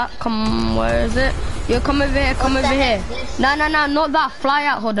 ignore that. Come, where is it? Yo, come over here, come What over the here. heck is this? No, not that. Fly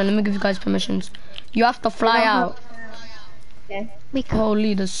out. Hold on, let me give you guys permissions. You have to fly out. Okay. We can.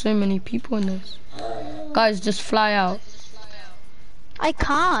 Holy, there's so many people in this. Guys, just fly out. I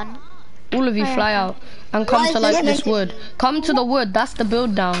can't. All of you Where? fly out and come Why to is like this this wood. Come to the wood. That's the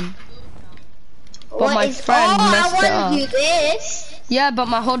build down. But What my is- friend oh, messed it I up. want to do this. Yeah, but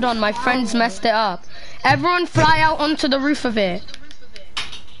hold on, my friends messed it up. Everyone fly out onto the roof of it.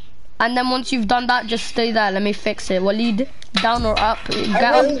 And then once you've done that, just stay there. Let me fix it. Waleed, down or up.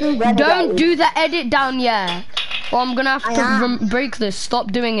 Don't do the edit down yet. Or I'm gonna have to break this.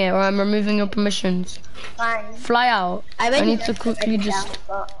 Stop doing it, or I'm removing your permissions. Fine. Fly out. I already need to quickly just.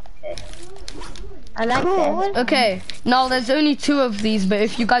 Okay. I like this. Okay, now there's only 2 of these, but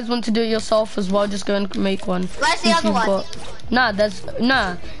if you guys want to do it yourself as well, just go and make one. Where's the Since other you've one? got-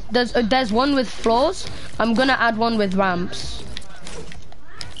 there's one with floors. I'm gonna add one with ramps.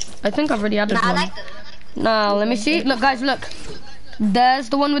 I think I've already added Nah, I one. like this. Now let me see. Look, guys, look. There's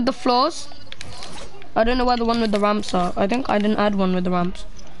the one with the floors. I don't know where the one with the ramps are. I think I didn't add one with the ramps.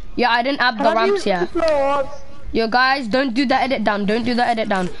 Yeah, I didn't add the ramps yet. Yo, guys, don't do the edit down. Don't do the edit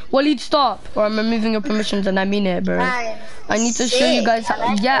down. Waleed, stop, or I'm removing your permissions, and I mean it, bro. Fine. I need to show you guys.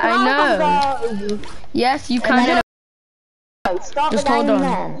 Yeah, I know. Yes, you can do it. Start Just the hold game on.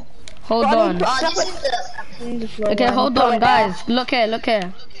 then. Hold on. Oh, this is the. Okay, hold on, guys. Look here, look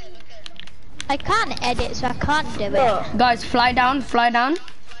here. I can't edit, so I can't do it. Look, Guys, fly down, right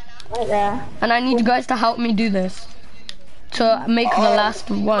there. and I need you guys to help me do this to make the last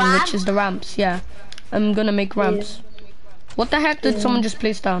one, which is the ramps. Yeah, I'm gonna make ramps. What the heck did someone just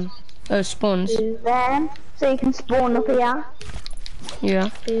place down? Spawns. Then, so you can spawn up here. Yeah.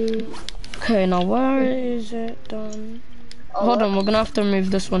 Okay, now where is it done? Hold on, we're gonna have to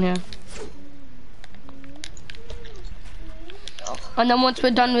remove this one here. And then once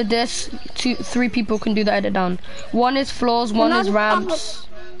we're done with this, 3 people can do the edit down. One is floors, one is ramps.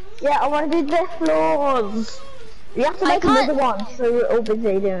 Yeah, I want to do the floors. You have to I make can't- another one, so you're all busy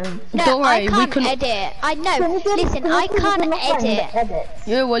doing. No, Don't worry, I can't we can. edit. I know. Listen, I can't edit.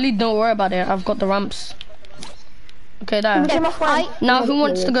 Yeah, Waleed, don't worry about it. I've got the ramps. Okay, there. No, Now, who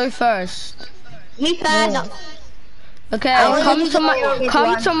wants to go first? Me first. Okay, I come want to to my go with come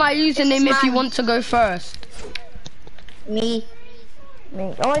one. to my username if you mine. want to go first. Me.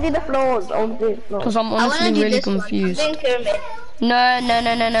 Me. I want to do the floors. I want to do the floors. Because I'm I want to honestly do really this confused. one. I'm doing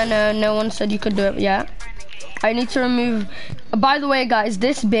pyramid. No one said you could do it yet. I need to remove. By the way, guys,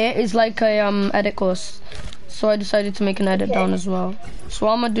 this bit is like a edit course. So I decided to make an edit down as well. So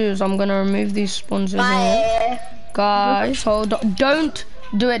what I'm gonna do is I'm gonna remove these sponsors in here. Guys, hold on. Don't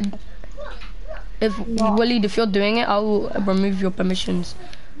do it. If Waleed, if you're doing it, I will remove your permissions.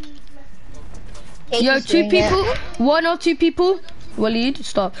 Yo, 2 people, 1 or 2 people. Waleed,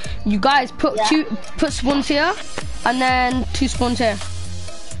 stop. You guys put put spawns here, and then 2 spawns here.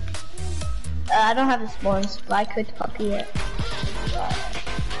 I don't have the spawns, but I could copy it.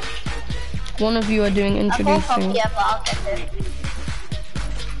 One of you are doing introducing. Yeah, but I'll get it.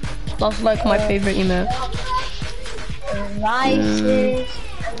 That's like my favorite email. Rises,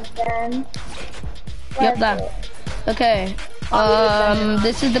 and then... Yep, that. Okay.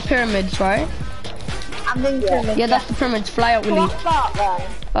 This is the pyramids, right? I'm doing pyramids. Yeah, that's the pyramids. Fly out, Willie.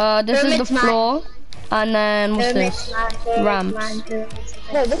 This is the floor, and then what's this? Ramps.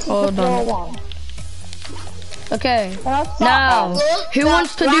 No, this is Hold the on. floor one. Okay. Now, who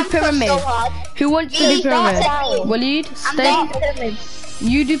wants to do pyramid? Who wants to do pyramid? Waleed, stay.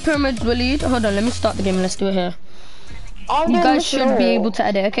 You do pyramids, Waleed. Hold on, let me start the game and let's do it here. You guys should be able to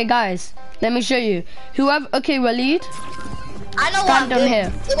edit. Okay, guys, let me show you. Whoever, okay, Waleed. I know stand down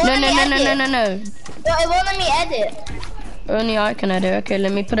here. No. No, it won't let me edit. Only I can edit. Okay,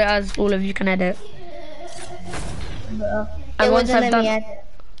 let me put it as all of you can edit. And once I've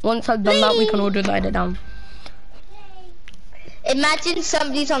done that, we can all do the edit down. Imagine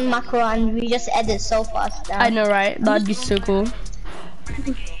somebody's on macro and we just edit so fast down. I know, right? That'd be so cool.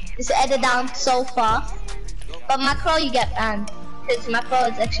 Just edit down so fast. But macro you get banned. Because macro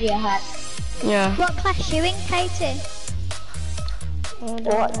is actually a hack. Yeah. What class you in, Katie?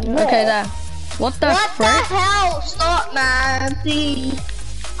 Okay, there. What the What frick? the hell? Stop, man. Please.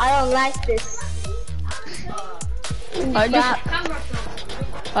 I don't like this.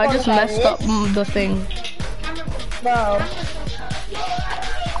 I just messed up the thing. Bro.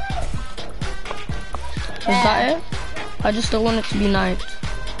 Is that it? I just don't want it to be night.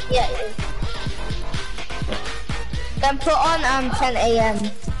 Yeah, it is. Then put on 10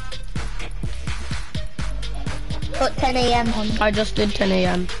 a.m. Put 10 a.m. on. I just did 10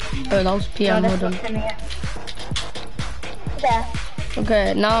 a.m. Oh, that was PM. Hold on. 10 a.m. There.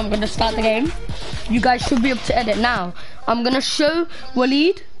 Okay, now I'm gonna start the game. You guys should be able to edit now. I'm gonna show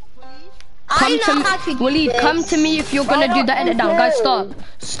Waleed. Come to me, Waleed. Come to me if you're gonna do the edit down. Guys,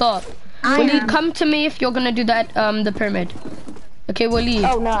 stop. Waleed, come to me if you're gonna do that the pyramid. Okay, Waleed.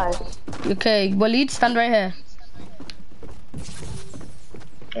 Oh no. Okay, Waleed, stand right here.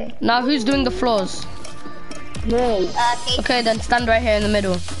 Okay. Now who's doing the floors? Me. Okay, then stand right here in the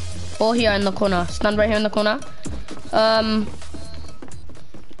middle. Or here in the corner. Stand right here in the corner.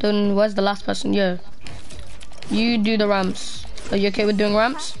 Then where's the last person? Yo. You do the ramps. Are you okay with doing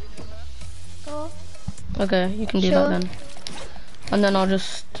ramps? Okay, you can do that then. And then I'll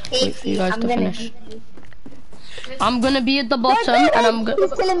just wait for you guys to finish. I'm gonna be at the bottom and I'm gonna...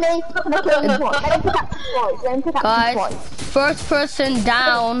 Guys, first person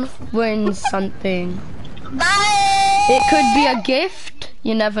down wins something. Bye! It could be a gift.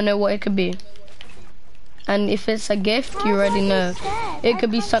 You never know what it could be. And if it's a gift, you already know. It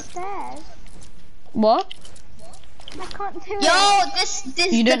could be something. What? I can't do it. Yo, this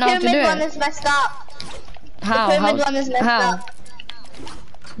You don't know how to do pyramid it. one is messed up. How? The pyramid one is messed up.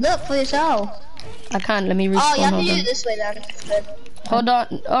 Look for yourself. I can't. Let me respawn. Oh, you have to Hold do on. it this way then. Good. Hold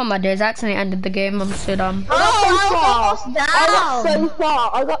on. Oh my days! I accidentally ended the game. I'm so dumb. Oh, I was I got so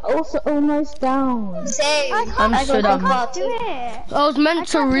far. I got also almost down. Same. I'm so dumb. Do it. I was meant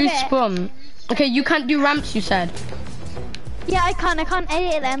to can't do it. respawn. Okay, you can't do ramps. You said. Yeah, I can't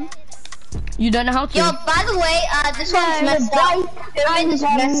edit them. You don't know how to. Yo, by the way, this one's messed up. Pyramid is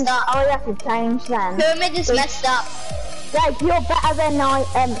messed up. I have to change then. Pyramid is messed up. Like, you're better than I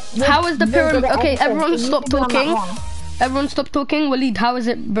am. How is the pyramid? Okay, everyone stop talking. Everyone stop talking. Waleed, how is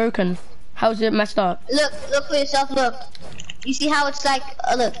it broken? How is it messed up? Look for yourself. Look. You see how it's like?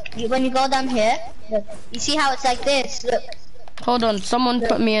 Look. When you go down here, look. You see how it's like this? Look. Hold on. Someone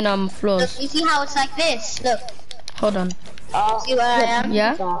put me in Look. floors. You see how it's like this? Look. Hold on. See where I am?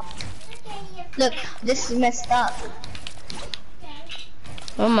 Yeah. Look. This is messed up.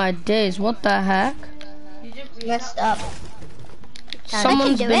 Oh my days! What the heck? Messed up.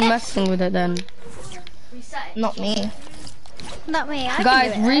 Someone's do been it. messing with it then. Not me. Not me. I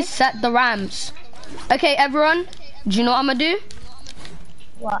Guys, can do it, reset the ramps. Okay, everyone. Do you know what I'm gonna do?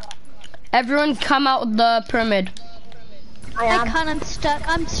 What? Everyone, come out of the pyramid. I I am. can't. I'm stuck.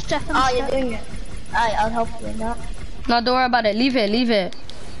 I'm stuck. Oh, you're doing it. Alright, I'll help you in that. No, don't worry about it. Leave it. Leave it.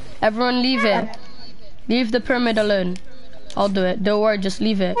 Everyone, leave it. Leave the pyramid alone. I'll do it. Don't worry. Just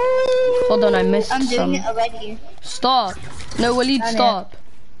leave it. Hold on, I missed I'm doing some. it already. Stop. No, Waleed, Done it. stop.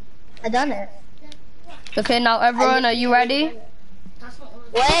 I done it. Okay, now everyone, are you ready?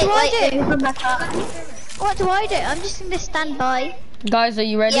 Wait. What do I do? I'm just gonna stand by. Guys, are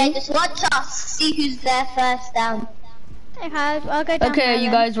you ready? Yeah, just watch us. See who's there first down. Okay, I'll go down Okay, there are you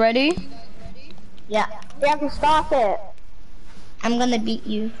then. guys ready? Yeah. We have to start it. I'm gonna beat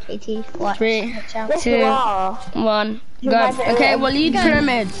you, KT. Watch. 3, Watch out. Yes, 2, you are. 1, You go. guys are Okay, in. we'll lead Go.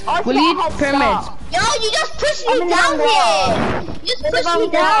 pyramids. I We'll got lead a head pyramids. start. Yo, you just pushed I'm me in down number here. You just pushed me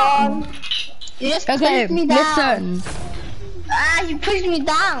down. One. You just Okay, pushed me down. listen. You pushed me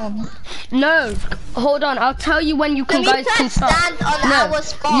down. No, hold on. I'll tell you when you Can guys can start. stand on No. our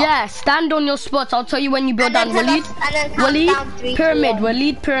spot? Yeah, stand on your spots. I'll tell you when you build And down. then We'll tell lead, us- and then we'll count lead down 3, 2, pyramid. 1. We'll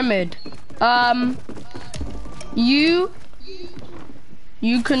lead pyramid.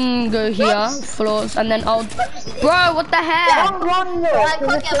 You can go here, floors, and then I'll. Bro, what the heck? One look. I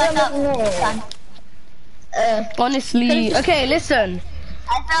There's a can't get pyramid myself. near. Honestly, okay, listen.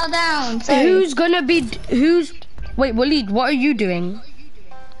 I fell down. Sorry. Who's gonna be? Who's? Wait, Waleed, what are you doing?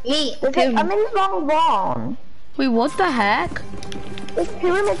 Me. I'm in the wrong one. Wait, what the heck? There's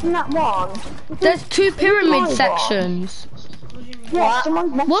pyramids in that one. There's 2 pyramid my one. sections. Yeah, What?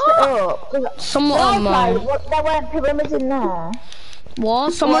 someone's messed What? it up. Someone, No, oh my. there weren't pyramids in there.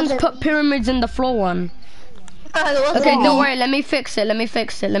 What? Someone's Wasn't- put pyramids in the floor one. Okay, don't worry. Let me fix it. Let me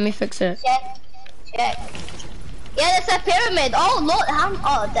fix it. Let me fix it. Check. Yeah, there's a pyramid. Oh,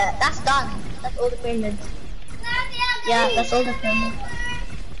 Lord. That's done. That's all the pyramids. Yeah, that's all the pyramids.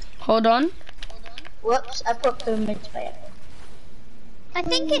 Hold on. Whoops, I put pyramids by it. I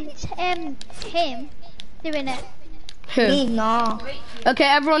think it's him doing it. Who? Me, no. Okay,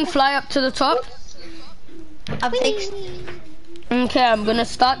 everyone fly up to the top. I fixed. Okay, I'm gonna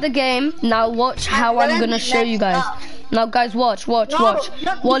start the game. Now watch how I'm gonna show you guys. Now guys, watch. No,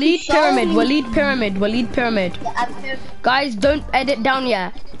 Waleed show pyramid, me. Waleed pyramid. Guys, don't edit down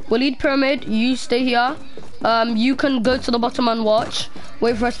yet. Waleed pyramid, you stay here. You can go to the bottom and watch.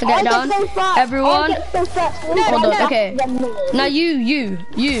 Wait for us to get down. Everyone, hold on, okay. Now you.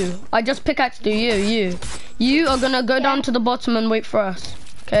 I just pickaxed you. You are gonna go down to the bottom and wait for us.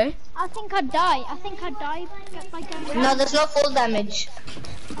 Okay? I think I'd die. By going No, there's no full damage.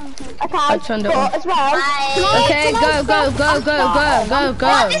 Okay, I turned it on. as well. Bye. Okay, go.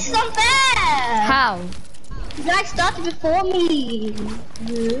 Oh, this is unfair. How? You guys started before me.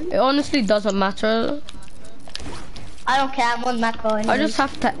 It honestly doesn't matter. I don't care, I'm on macro anyway. I just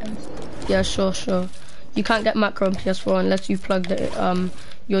have to. Yeah, sure. You can't get macro on PS4 unless you plugged it,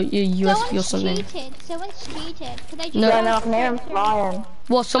 your USB or something. Someone's cheated. Could they just No. Yeah, no, I can hear him flying.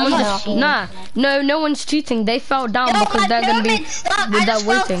 Well, someone I'm not just cheating. no one's cheating. They fell down Yo, because my they're gonna be pyramid stuck. I they're just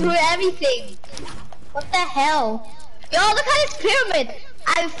fell waiting. through everything. What the hell? Yo, look at this pyramid.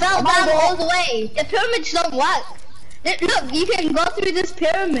 I fell down all the way. The pyramids don't work. Look, you can go through this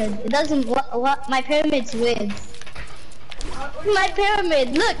pyramid. It doesn't work. My pyramid's weird. My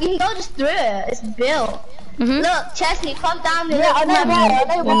pyramid. Look, you can go just through it. It's built. Look, Chesney, come down here. Yeah, I know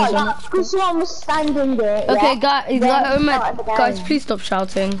Pyramid. why. Because someone was standing there. Okay, yeah, guys, please stop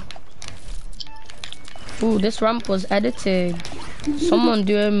shouting. Ooh, this ramp was edited. Someone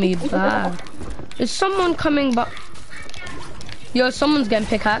doing me bad. Is someone coming back? Yo, someone's getting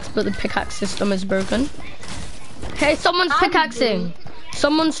pickaxed, but the pickaxe system is broken. Hey, someone's pickaxing.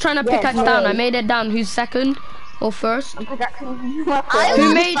 Someone's trying to pickaxe down. I made it down. Who's second or first? I Who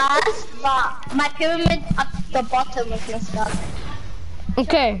was made- fast, but my pyramid at the bottom was messed up.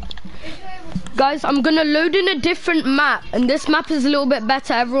 Okay. Guys, I'm gonna load in a different map, and this map is a little bit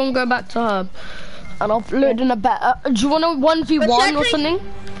better. Everyone go back to Hub. And I'll load in a better. Do you want a 1v1 or something?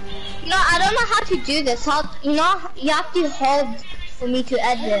 No, I don't know how to do this. You have to hold for me to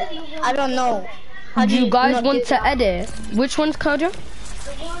edit. I don't know. How Do you guys not want do to that? edit? Which one's Kojo?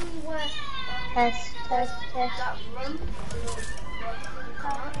 Test.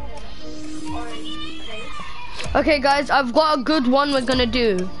 Okay, guys, I've got a good one we're gonna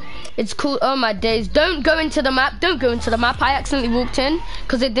do. It's called Oh My Days. Don't go into the map. I accidentally walked in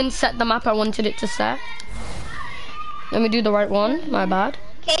because it didn't set the map I wanted it to set. Let me do the right one. My bad.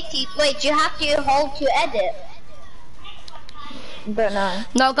 Katie, wait, you have to hold to edit. Don't know.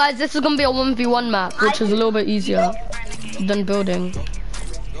 Now, guys, this is gonna be a 1v1 map, which is a little bit easier than building.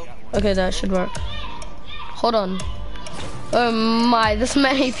 Okay, that should work. Hold on. Oh my, this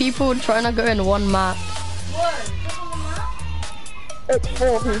many people trying to go in one map. It's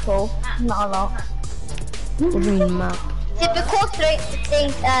 4 people, not a lot. What do you mean map? Typical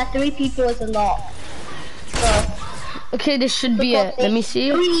 3 people is a lot. So, Okay, this should be it. Let me see.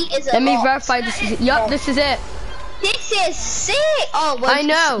 3 is a Let me lot. verify this is it. Yup, this is it. This is sick! Oh, well, I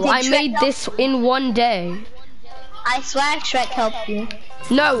know, did I Shrek made help? this in one day. I swear Shrek helped you.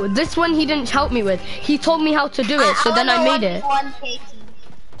 No, this one he didn't help me with. He told me how to do it, so then I made it.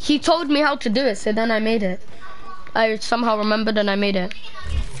 He told me how to do it, so then I made it. I somehow remembered and I made it.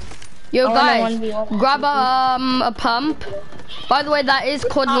 Yo guys, grab a pump. By the way, that is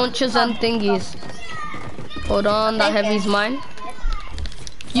quad launchers and thingies. Hold on, that heavy's mine.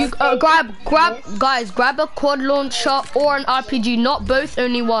 You grab a quad launcher or an RPG, not both,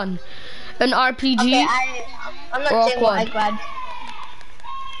 only one. An RPG Okay, I'm not or a saying what I quad. grabbed.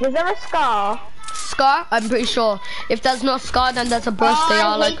 Was there a scar? Scar? I'm pretty sure. If there's no scar, then there's a burst. They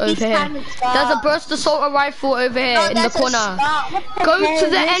are like over here. There's a burst assault rifle over here in the corner. Go to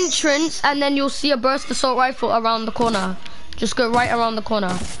the entrance and then you'll see a burst assault rifle around the corner. Just go right around the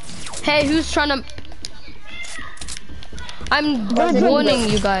corner. Hey, who's trying to... I'm warning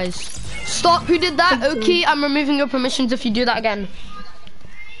you guys. Stop, who did that? Okay, I'm removing your permissions if you do that again.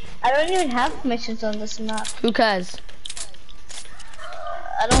 I don't even have permissions on this map. Who cares?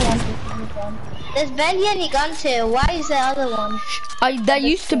 I don't want to gun. There's barely any guns here. Why is there other one? There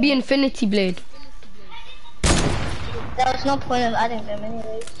used to be Infinity Blade. There was no point of adding them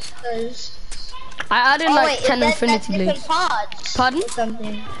anyways. Cause... I added like 10 Infinity Blades. Parts Pardon? or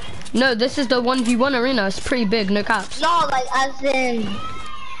something. No, this is the 1v1 arena. It's pretty big, no caps. No, like as in...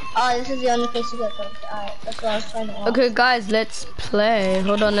 Oh, this is the only place to get them. Alright, that's what I was trying to ask. Okay, guys, let's play.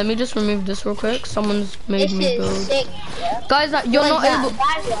 Hold on, let me just remove this real quick. Someone's made me build. Sick, yeah? Guys, you're not able...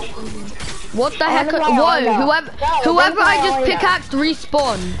 What the heck? Whoa, whoever I just pickaxed,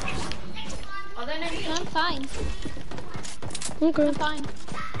 respawn. I'm fine. Okay. I'm fine.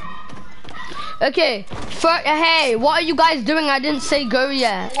 Okay, hey, what are you guys doing? I didn't say go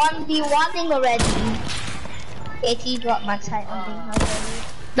yet. 1v1ing already. 80 got max height already.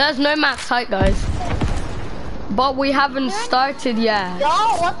 There's no max height, guys. But we haven't started yet. Yo,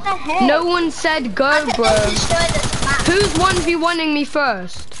 what the heck? No one said go, bro. Who's 1v1ing me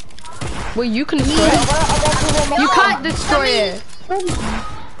first? Well, you can destroy it. You can't destroy it.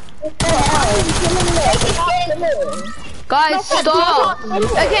 Guys, stop.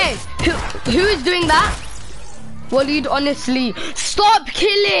 Okay, who is doing that? Waleed, honestly. Stop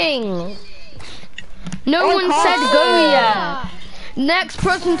killing. No one said go yet. Next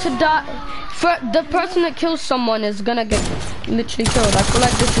person to die, the person that kills someone is gonna get literally killed. I feel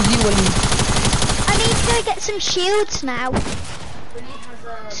like this is you, Waleed. I need to go get some shields now.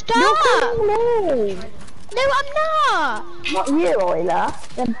 Stop! No, I'm not. Not you, Oiler.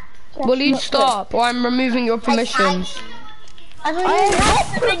 Waleed, stop, or I'm removing your permissions. I don't even have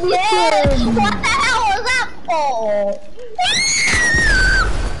permissions. What the hell was that for?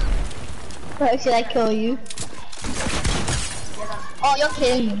 Wait, should I kill you? Oh, you're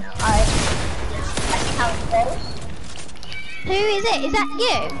killing me. Alright. That's how it goes. Who is it? Is that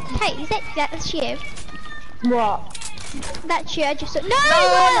you? Hey, is it? That's you. What? That's you. I just no.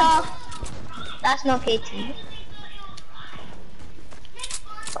 No. That's not KT.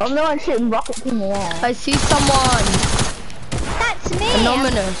 I'm the one shooting rockets in the air. I see someone. That's me.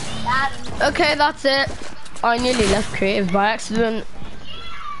 Anonymous. Okay, that's it. I nearly left creative by accident.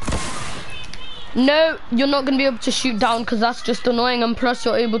 No, you're not gonna be able to shoot down because that's just annoying, and plus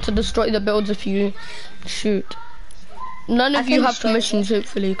you're able to destroy the builds if you shoot. None of you have permissions,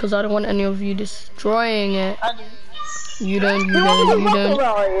 hopefully, because I don't want any of you destroying it. I do. You don't.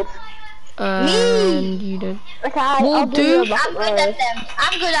 And you don't. Okay, We'll do. I'm good at them.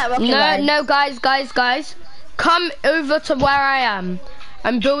 I'm good at rocket rides. No, guys. Come over to where I am.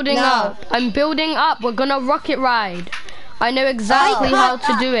 I'm building up. I'm building up. We're gonna rocket ride. I know exactly how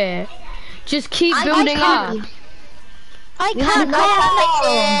to do it. Just keep building up. I We have can't. no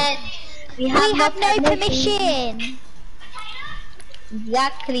permission. We have no permission.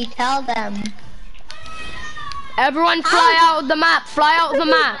 Exactly, tell them. Everyone fly out of the map. Fly out of the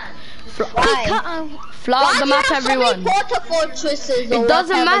map. Why? Fly out of the map, everyone. It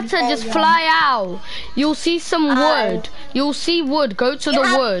doesn't matter, just fly out. You'll see some wood. You'll see wood. Go to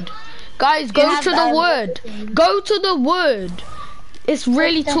the wood. Guys, go to the wood. Go to the wood. It's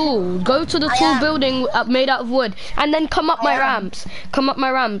really tall. Go to the tall building made out of wood. And then come up my ramps. Come up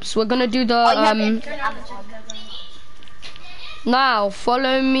my ramps. We're gonna do the now,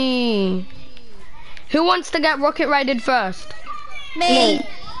 follow me. Who wants to get rocket rided first? Me.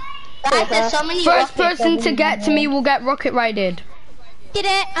 Guys, there's so many First rockets person to everywhere. get to me will get rocket rided. Did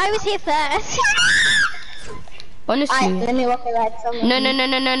it? I was here first. Honestly. Alright, let me rocket ride someone. No. No,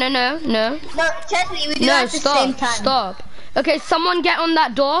 Chesley, we do it No, at the same time. stop. Okay, someone get on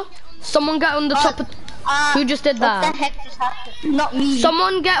that door. Someone get on the top of... Who just did that? What the heck just happened? Not me.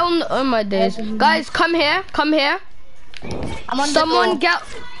 Someone get on... Oh my days. Guys, come here. I'm on Someone the door. get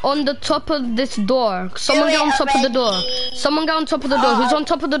on the top of this door. Someone get on top of the door. Someone get on top of the door. Who's on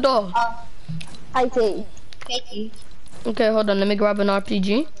top of the door? IT. Katie. Okay, hold on. Let me grab an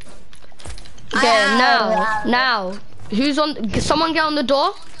RPG. Okay, now. Who's on? Someone get on the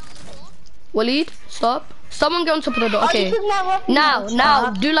door. Waleed, stop. Someone get on top of the door. Okay.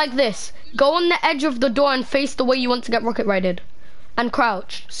 Now, do like this. Go on the edge of the door and face the way you want to get rocket righted. And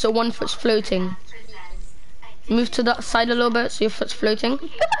crouch, so one foot's floating. Move to that side a little bit, so your foot's floating.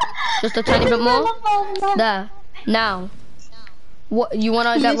 Just a tiny bit more. There. Now. What, you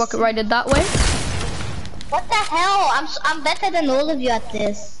wanna get rocket righted that way? What the hell? I'm better than all of you at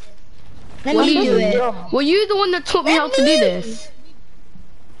this. Let me do it. Were you the one that taught me how to do this?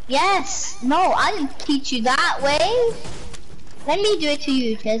 Yes. No, I didn't teach you that way. Let me do it to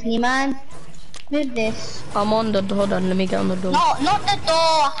you, Chesney, man. Move this. I'm on the door. Hold on, let me get on the door. No, not the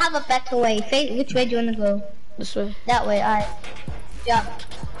door. Have a better way. Which way do you wanna go? This way. That way. Alright. Jump.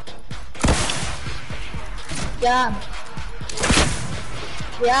 Jump.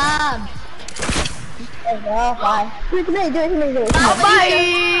 Jump. There you go. Bye. Do it to me. Bye.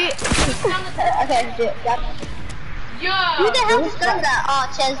 Okay, do it. Jump. Who the hell has done that? Oh,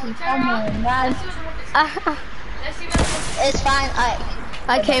 Chesney, come on, man. It's fine.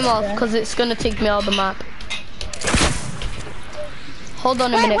 I came off because it's gonna take me out of the map. Hold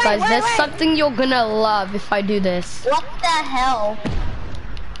on a minute, guys. There's something you're gonna love if I do this. What the hell?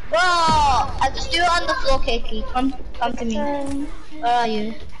 Bro, I just do it on the floor, Katie. Come to me. Where are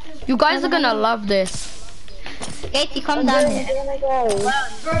you? You guys are gonna love this. Katie, come down here.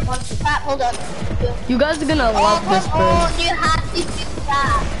 Crap, hold on. You guys are gonna love this, bro. Oh, you have to do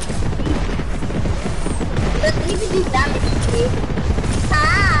that. Doesn't even do damage to you.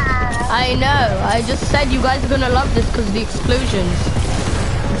 I know. I just said you guys are gonna love this because of the explosions.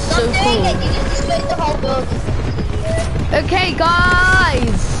 It's so Stop doing cool. it. You just destroyed the whole building. Okay,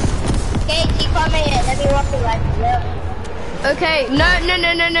 guys. Katie, come here. Let me walk you right here. Okay. No.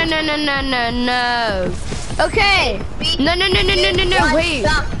 Okay. No. Wait.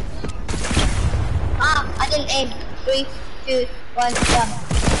 Jump. I didn't aim. 3, 2, 1, jump.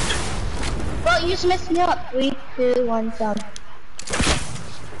 Bro, you just messed me up. 3, 2, 1, jump.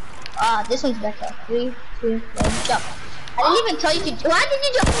 This one's better. 3, 2, 1, jump. I didn't even tell you to. Why did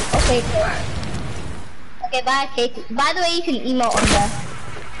you jump? Okay, cool. Okay, bye, Katie. By the way, you can emote on there.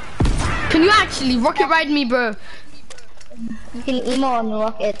 Can you actually rocket ride me, bro? You can emote on the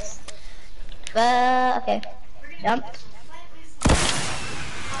rockets. Okay. Jump.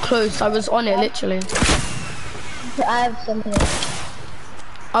 Close. I was on it, literally. I have something.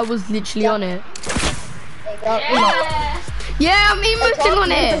 I was literally on it. There you go. Emote. Yeah, I'm emoting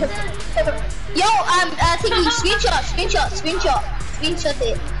on it. Yo, Tiggy, screenshot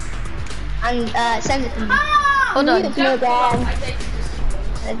it, and send it to me. Hold on.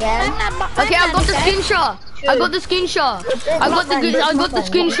 Again. Okay, I got the screenshot. I got the screenshot.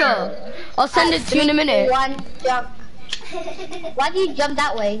 I'll send it to you in a minute. 1, jump. Why do you jump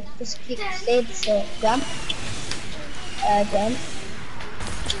that way? Just stay still. Jump. Jump.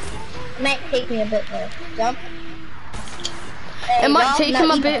 It might take me a bit more. Jump. It might take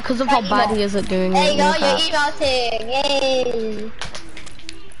him a bit because of how bad he is at doing it. There you go, you're emoting. Yay.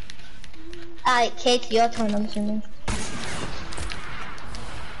 Alright, Kate, your turn, I'm assuming.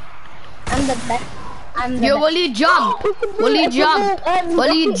 I'm the best. Yo, Waleed, jump. Waleed,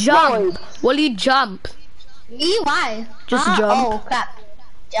 jump. Me? Why? Just jump. Oh, crap.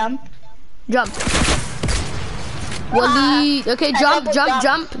 Jump. Waleed. Okay, jump. You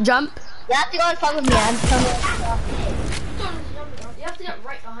have to go in front of me. I'm coming. You have to get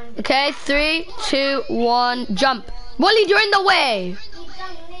right behind it. Okay, 3, 2, 1, jump. Waleed, you're in the way.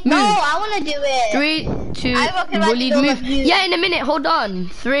 No, I want to do it. 3, 2, I Waleed, move. Yeah, in a minute, hold on.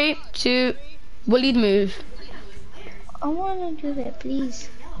 3, 2, Waleed, move. I want to do it, please.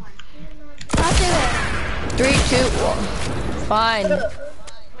 I'll do it. 3, 2, 1. Fine.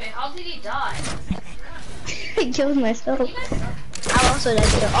 Wait, how did he die? I killed myself. I'm also dead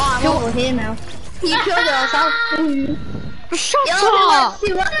here. Oh, I'm over here now. You killed yourself. Shut Yo, up! let's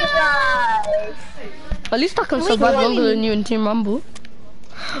see what you guys. At least I can survive longer than you in Team Rumble.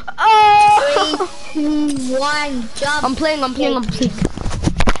 3, 2, 1, jump. I'm playing. Don't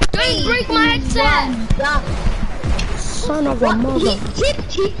break my headset! Jump. Son of a mother.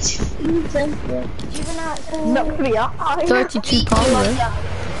 Knocked me up. 32 pounds.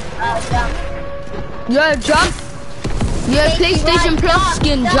 Jump. Yo, jump. Yo, PlayStation Plus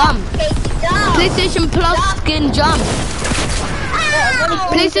skin, jump. PlayStation Plus skin, jump.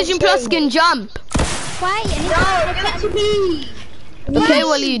 PlayStation Plus skin, jump. Why? No, give it to me. Okay,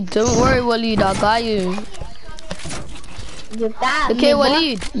 Waleed, don't worry, Waleed, I got you. You're bad. Okay,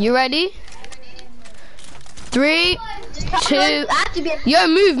 Waleed, you ready? 3, 2. Yo,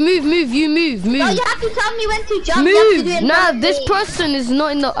 move. You move. No, you have to tell me when to jump. Move. Nah, this person is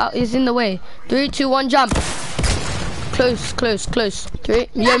not in the is in the way. 3, 2, 1, jump. Close. 3.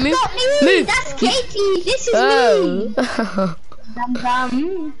 Yo, move. Not me. Move. That's Katie. This is me. Oh.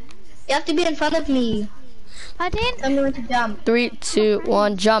 You have to be in front of me. I didn't. Tell me when to jump. 3, 2,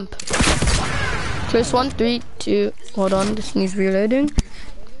 1, jump. Close one. 3, 2. Hold on, this needs reloading.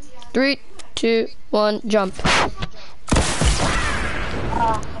 3, 2, 1, jump.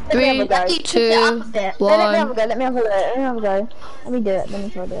 3, 2, 1. Let me have a go. Let me do it. Let me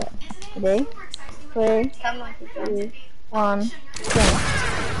try to do it. Ready? 3, 2, 1, jump.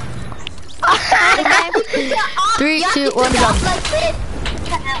 3, 2, 1, jump. Like this.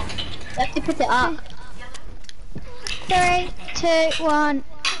 You have to put it up. 3, 2, 1,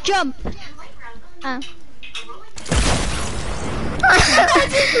 jump.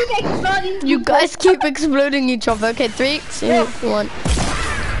 You guys keep exploding each other. Okay, 3, 2, 1.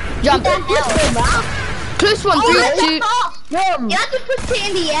 Jump. Close one. 3, 2. You have to put it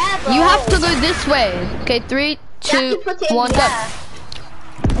in the air, bro. You have to go this way. Okay, 3, 2, 1, go.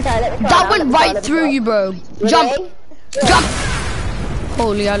 That went right through you, bro. Jump. Jump.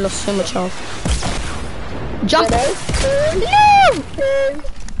 Holy, I lost so much health. Jump. 3, 2,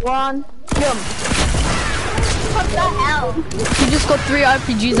 1, jump. What the hell? He just got 3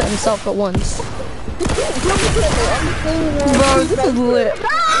 RPGs at himself at once. Bro, this is lit.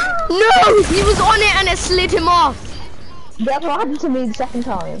 No, he was on it and it slid him off. That's what happened to me the second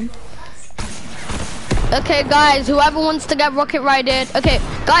time. Okay, guys, whoever wants to get rocket rided. Okay,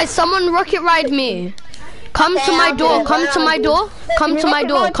 guys, someone rocket ride me. Come to my door. Come to my door. Come to my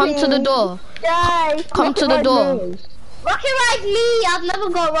door. Come to the door. Come to the door. Rocket ride me! I've never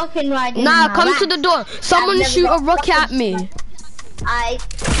got rocket ride. Nah, come to the door. Someone shoot a rocket at me.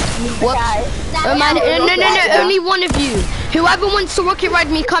 What? Oh man, no, only one of you. Whoever wants to rocket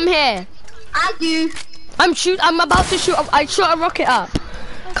ride me, come here. I do. I'm about to shoot. I shot a rocket up.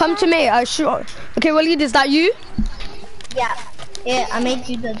 Come to me. I shoot. Okay, Waleed, is that you? Yeah, I made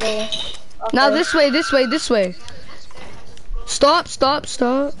you the door. Okay. Now this way. Stop.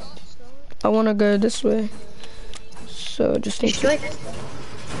 I wanna go this way. So just need to.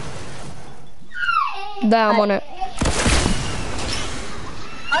 There, I'm on it.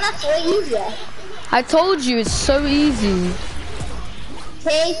 Oh, that's way easier. I told you, it's so easy.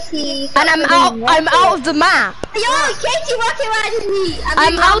 Katie. And I'm out of the map. Yo, Katie rocket riding me.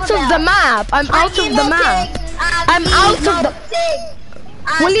 I'm out of the map. I'm out of the map. I'm out of the.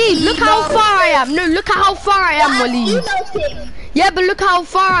 Waleed, look how far I am. No, look at how far I am, Waleed. Yeah, but look how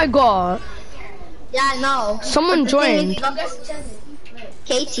far I got. Yeah, I know. Someone joined.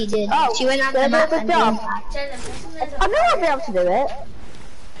 Katie did. Oh, she went out the map and I know I'll be able to do it.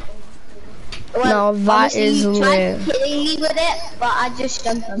 Well, no, that is lit. Hitting me with it, but I just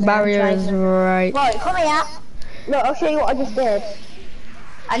jumped on Barrier is right. Right, come here. Look, I'll show you what I just did.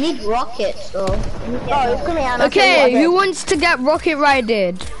 I need rockets, though. Oh, come here. Okay, who wants to get rocket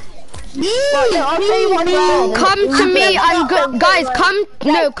rided? Me. Come to me. I'm good, guys. Come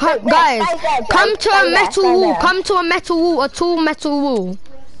to a metal wall. Come to a metal wall. A tall metal wall.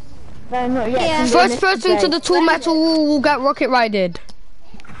 No, not yet. First person to the tall metal wall will get rocket rided.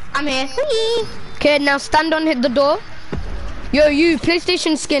 I'm here. Okay, now stand on, hit the door. Yo, you,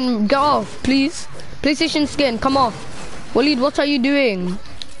 PlayStation skin, get off, please. PlayStation skin, come off. Waleed, what are you doing?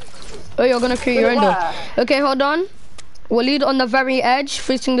 Oh, you're gonna create your own door. Okay, hold on. Waleed, on the very edge,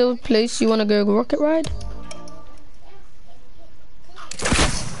 facing the place you wanna go rocket ride.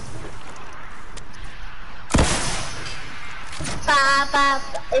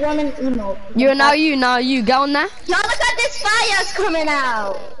 Yo, now you, get on there. Yo, look at this fire's coming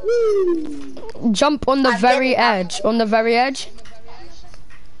out. Woo. Jump on the very edge,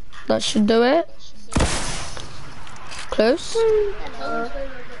 That should do it. Close.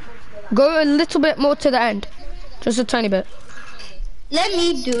 Go a little bit more to the end. Just a tiny bit. Let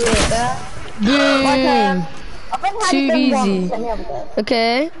me do it, Boom. Too easy.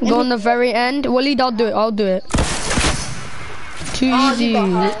 Okay, go on the very end. Waleed, I'll do it. Too easy.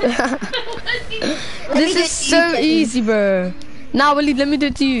 This is so easy, bro. Now, Waleed, let me do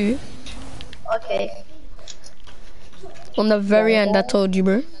it to you. Okay. On the very end, I told you,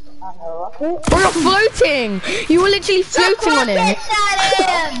 bro. Oh, you're floating! You were literally floating on it.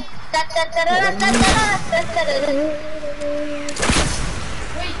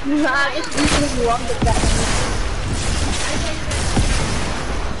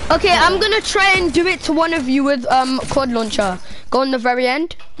 Okay, I'm gonna try and do it to one of you with quad launcher. Go on the very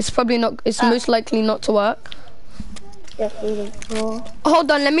end. It's probably not. It's most likely not to work. That's really cool.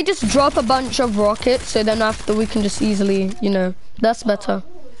 Hold on, let me just drop a bunch of rockets so then after we can just easily, you know, that's better.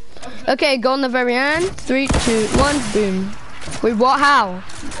 Okay, go on the very end. 3, 2, 1, boom. Wait, what? How?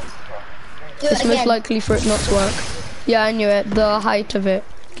 It's most likely for it not to work. Yeah, I knew it. The height of it.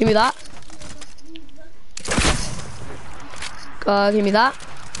 Give me that. Give me that.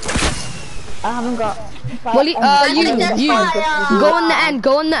 I haven't got. Well, you. Go on the end.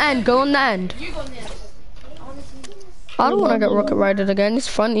 Go on the end. Go on the end. I don't want to get rocket ridered again. It's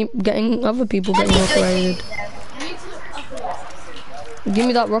funny getting other people getting rocket ridered. Give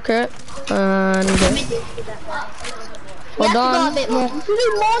me that rocket and hold on. A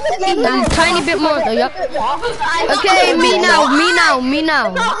tiny bit more. Yep. Okay, me now.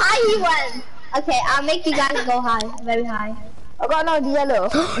 Okay, I'll make you guys go high, very high. I got an idea,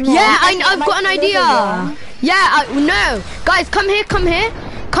 look. Yeah, I've got an idea. Yeah, no. Guys, come here.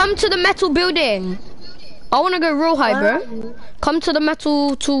 Come to the metal building. I want to go real high, bro. Come to the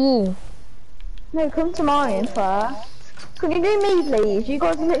metal wall. No, come to mine first. Could you do me, please? You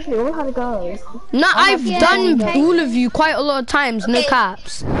guys literally all had to go. No, I've done all of you quite a lot of times, no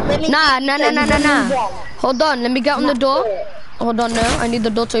caps. Nah. Hold on, let me get on the door. Hold on, no, I need the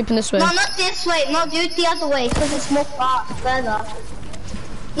door to open this way. No, not this way, no, do it the other way, because it's more further.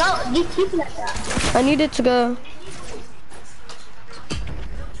 No, you keep it like that. I need it to go.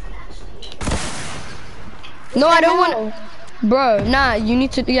 No, I don't want... Bro, nah, you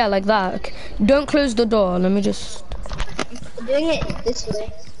need to... Yeah, like that. Okay. Don't close the door, let me just... I'm doing it this way.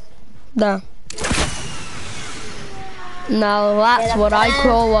 There. Now that's what I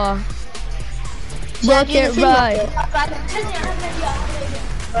call a... Rocket ride.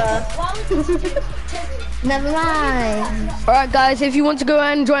 Never mind. Alright guys, if you want to go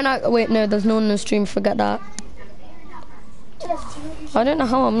and join our... Wait, no, there's no one in the stream, forget that. I don't know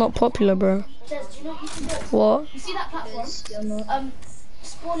how I'm not popular, bro. What? You see that platform?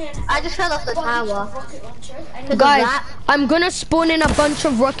 I just fell off the tower. Guys, I'm gonna spawn in a bunch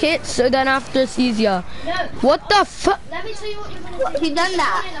of rockets, so then after it's easier. No. What the fuck? Let me tell you what you're gonna do. You done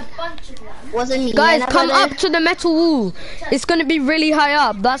that? Spawn in a bunch of them. Wasn't me. Guys, come up to the metal wall. It's gonna be really high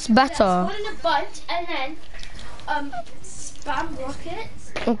up. That's better. Spawn in a bunch and then spam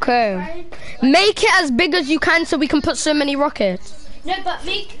rockets. Okay. Make it as big as you can so we can put so many rockets. No, but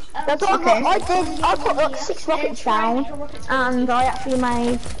make. That's okay. I put like 6 rockets down, and I actually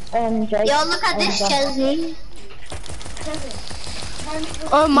made Jake. Yo, look at this, Chesney.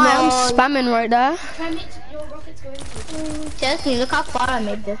 Oh my, I'm spamming right there. Try and make your rockets go into. Chesney, look how far I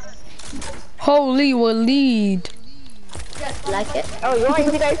made this. Holy Waleed. Like it? Oh, you want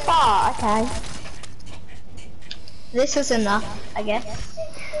me to go far? Okay. This is enough, I guess.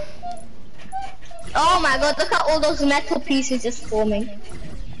 Oh my god, look at all those metal pieces just forming.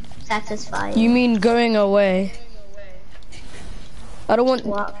 Satisfying. You mean going away? I don't want...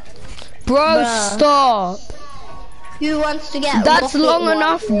 What? Bro, stop. Who wants to get That's long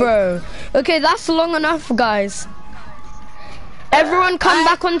enough, bro. Okay, that's long enough, guys. Everyone come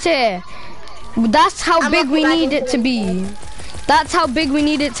back onto here. That's how big we need it to be. That's how big we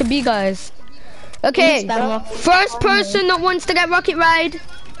need it to be, guys. Okay, first person that wants to get rocket ride,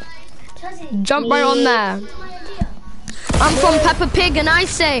 jump right on there. I'm from Peppa Pig and I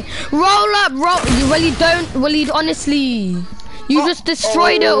say, roll up, roll. You really don't, Waleed, honestly. You just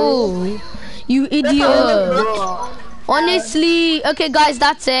destroyed it all. You idiot. Honestly. Okay, guys,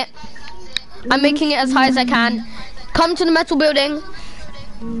 that's it. I'm making it as high as I can. Come to the metal building.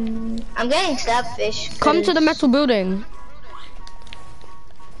 I'm getting starfish. Come to the metal building.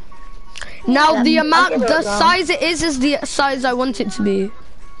 Now the size it is the size I want it to be.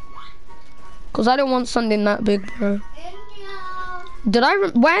 Cause I don't want something that big, bro.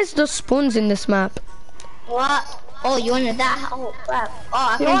 Where's the spawns in this map? What? Oh, you wanted that? Oh crap.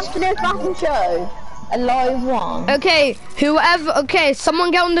 Oh, You want to do a fashion show? A live one? Okay, okay, someone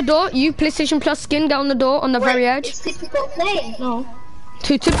get on the door. You PlayStation Plus skin, get on the door on the very edge. It's typical play. No.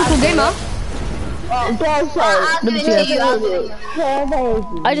 To typical gamer. I'll do it to you.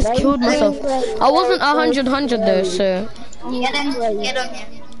 I just killed myself. I wasn't 100 though, so. Get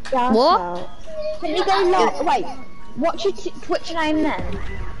on. What? Can you go live? Wait, what's your Twitch name then?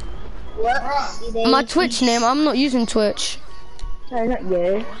 What? My Twitch name, I'm not using Twitch. No, not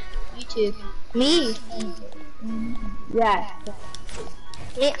you. YouTube. Me. Yeah.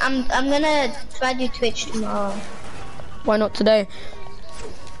 Yeah, I'm gonna try to Twitch tomorrow. Why not today?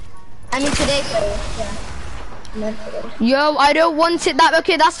 I mean today, yeah. Yo, I don't want it that.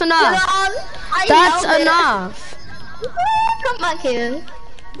 Okay, that's enough. That's enough. Come back here.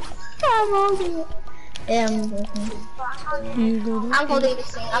 Come on. Yeah, I'm holding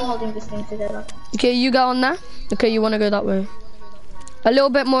this thing. I'm holding this thing together. Okay, you go on there. Okay, you want to go that way. A little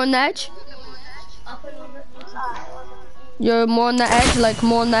bit more on the edge. You're more on the edge, like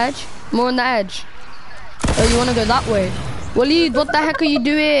more on the edge. More on the edge. Oh, you want to go that way. Waleed, what the heck are you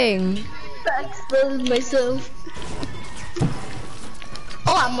doing? I exposed myself.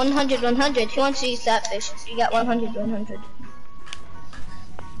 Oh, I'm 100, 100. Who wants to use that fish? You got 100, 100.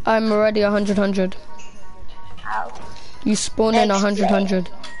 I'm already 100, 100. Ow. You spawn in 100, 100.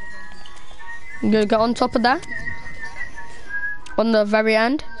 You gonna get on top of that? On the very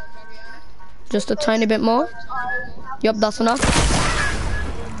end? Just a tiny bit more? Yup, that's enough.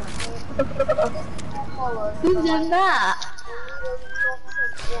 Who done that?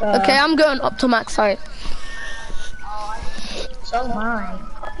 Okay, I'm going up to max height. So mine.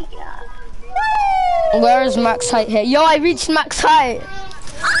 Where is max height here? Yo, I reached max height.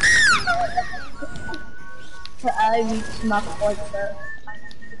 I reached max height there.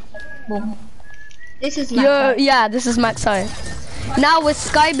 Boom. This is max Yo, height. yeah, this is max height. Now we're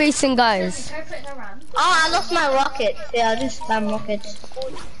sky basing, guys. Oh, I lost my rocket. Yeah, I'll just spam rockets.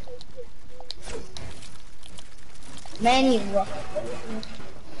 Many rockets.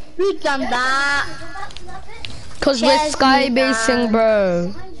 Who done that? Cause we're sky basing,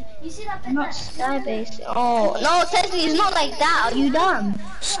 bro. I'm not sky basing. Oh, no, Tessie, it's not like that. Are you dumb?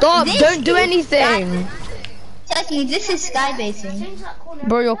 Stop, This don't do is anything. Tessie, this is sky basing.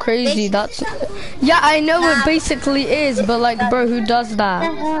 Bro, you're crazy, that's... Yeah, I know it basically is, but like, bro, who does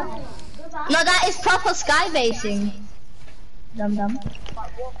that? No, that is proper sky basing. Dum dum.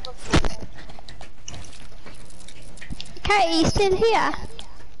 Okay, you still here?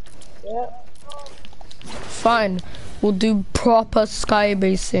 Fine, we'll do proper sky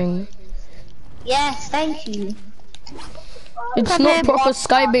basing. Yes, thank you. It's not proper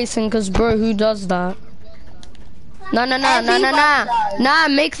sky basing, cause bro, who does that? Nah,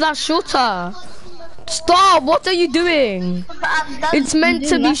 make that shorter. Stop, what are you doing? It's meant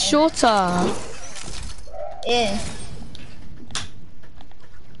to be shorter. Yeah.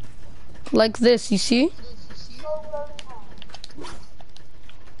 Like this, you see?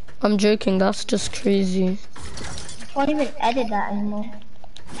 I'm joking, that's just crazy. Can't even edit that anymore.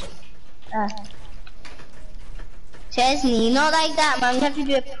 Chesney, not like that, man. You have to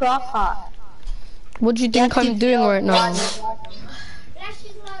do it proper. What do you think I'm doing right now?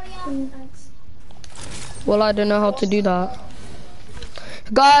 Well, I don't know how to do that.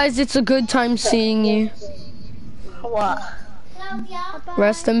 Guys, it's a good time seeing you. What?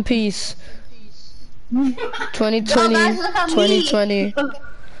 Rest in peace. 2020, 2020.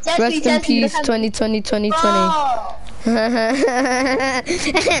 Rest in peace, 2020, 2020.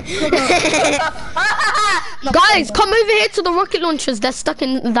 Guys, come over here to the rocket launchers. They're stuck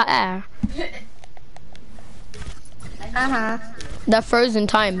in the air. They're frozen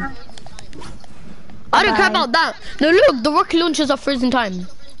time. I don't care about that. No, look, the rocket launchers are frozen time.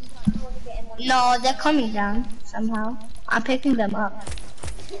 No, they're coming down somehow. I'm picking them up.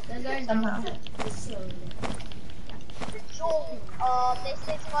 Somehow.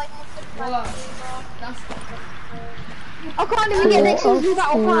 I can't even get next to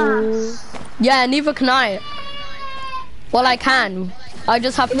battle pass. Yeah, neither can I. Well, I can. I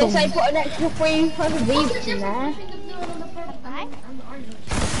just have Unless I to. put an extra 300 V-Bucks in there.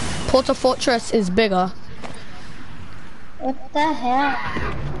 Porter Fortress is bigger. What the hell?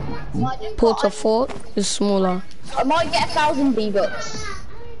 Porter Fort is smaller. I might get 1,000 V-Bucks.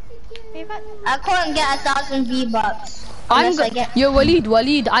 I couldn't get 1,000 V-Bucks. Yo,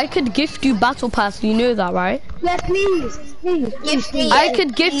 Waleed, I could gift you Battle Pass. You know that, right? Yes, please. Gift me. I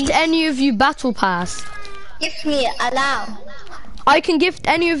could gift any of you Battle Pass. Gift me, allow. I can gift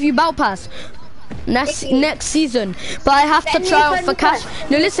any of you Battle Pass next season, but I have to try out for cash.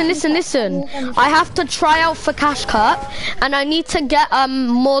 No, listen. I have to try out for Cash Cup, and I need to get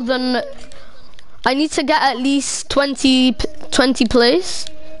more than. I need to get at least 20 plays.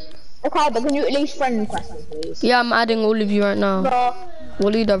 Okay, but can you at least friend request me, please? Yeah, I'm adding all of you right now.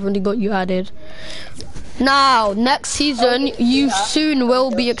 Waleed, I've already got you added. Now, next season, you soon will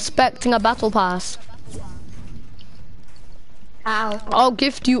be expecting a Battle Pass. How? I'll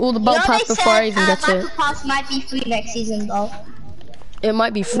gift you all the Battle Pass before I even get it. Battle Pass might be free next season, though. It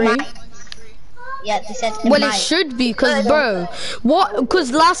might be free. Yeah, they said it Well, might. it should be, cause bro,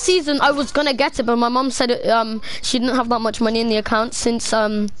 cause last season I was gonna get it, but my mom said she didn't have that much money in the account since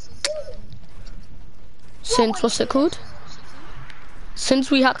what's it called? Since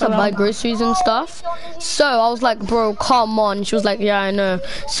we had to buy groceries and stuff. So I was like, bro, come on. She was like, yeah, I know.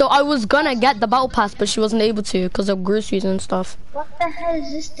 So I was gonna get the Battle Pass, but she wasn't able to because of groceries and stuff. What the hell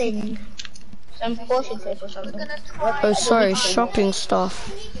is this thing? Some portion tape or something. Oh, sorry, shopping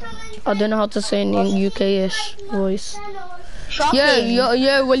stuff. I don't know how to say it in UK-ish voice. Shopping.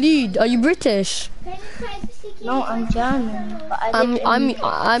 Yeah, Waleed, are you British? No, I'm German. But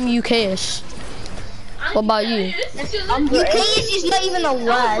I'm UK-ish. What about you? UK is not even a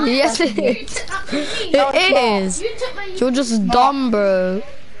word. Yes, it is. It is. You're just dumb, bro.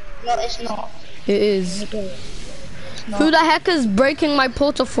 No, it's not. It is. Who the heck is breaking my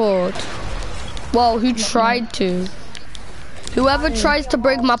portal fort? Well, who tried to? Whoever tries to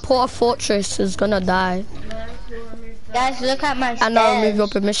break my portal fortress is gonna die. Guys, look at my stairs. And I'll remove your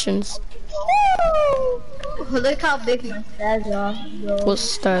permissions. Look how big my stairs are. What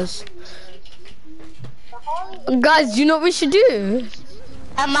stairs? Guys, do you know what we should do?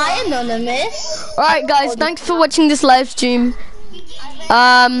 Am I anonymous? Alright guys, thanks for watching this live stream.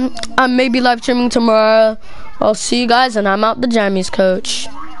 I'm maybe live streaming tomorrow. I'll see you guys and I'm out the jammies coach.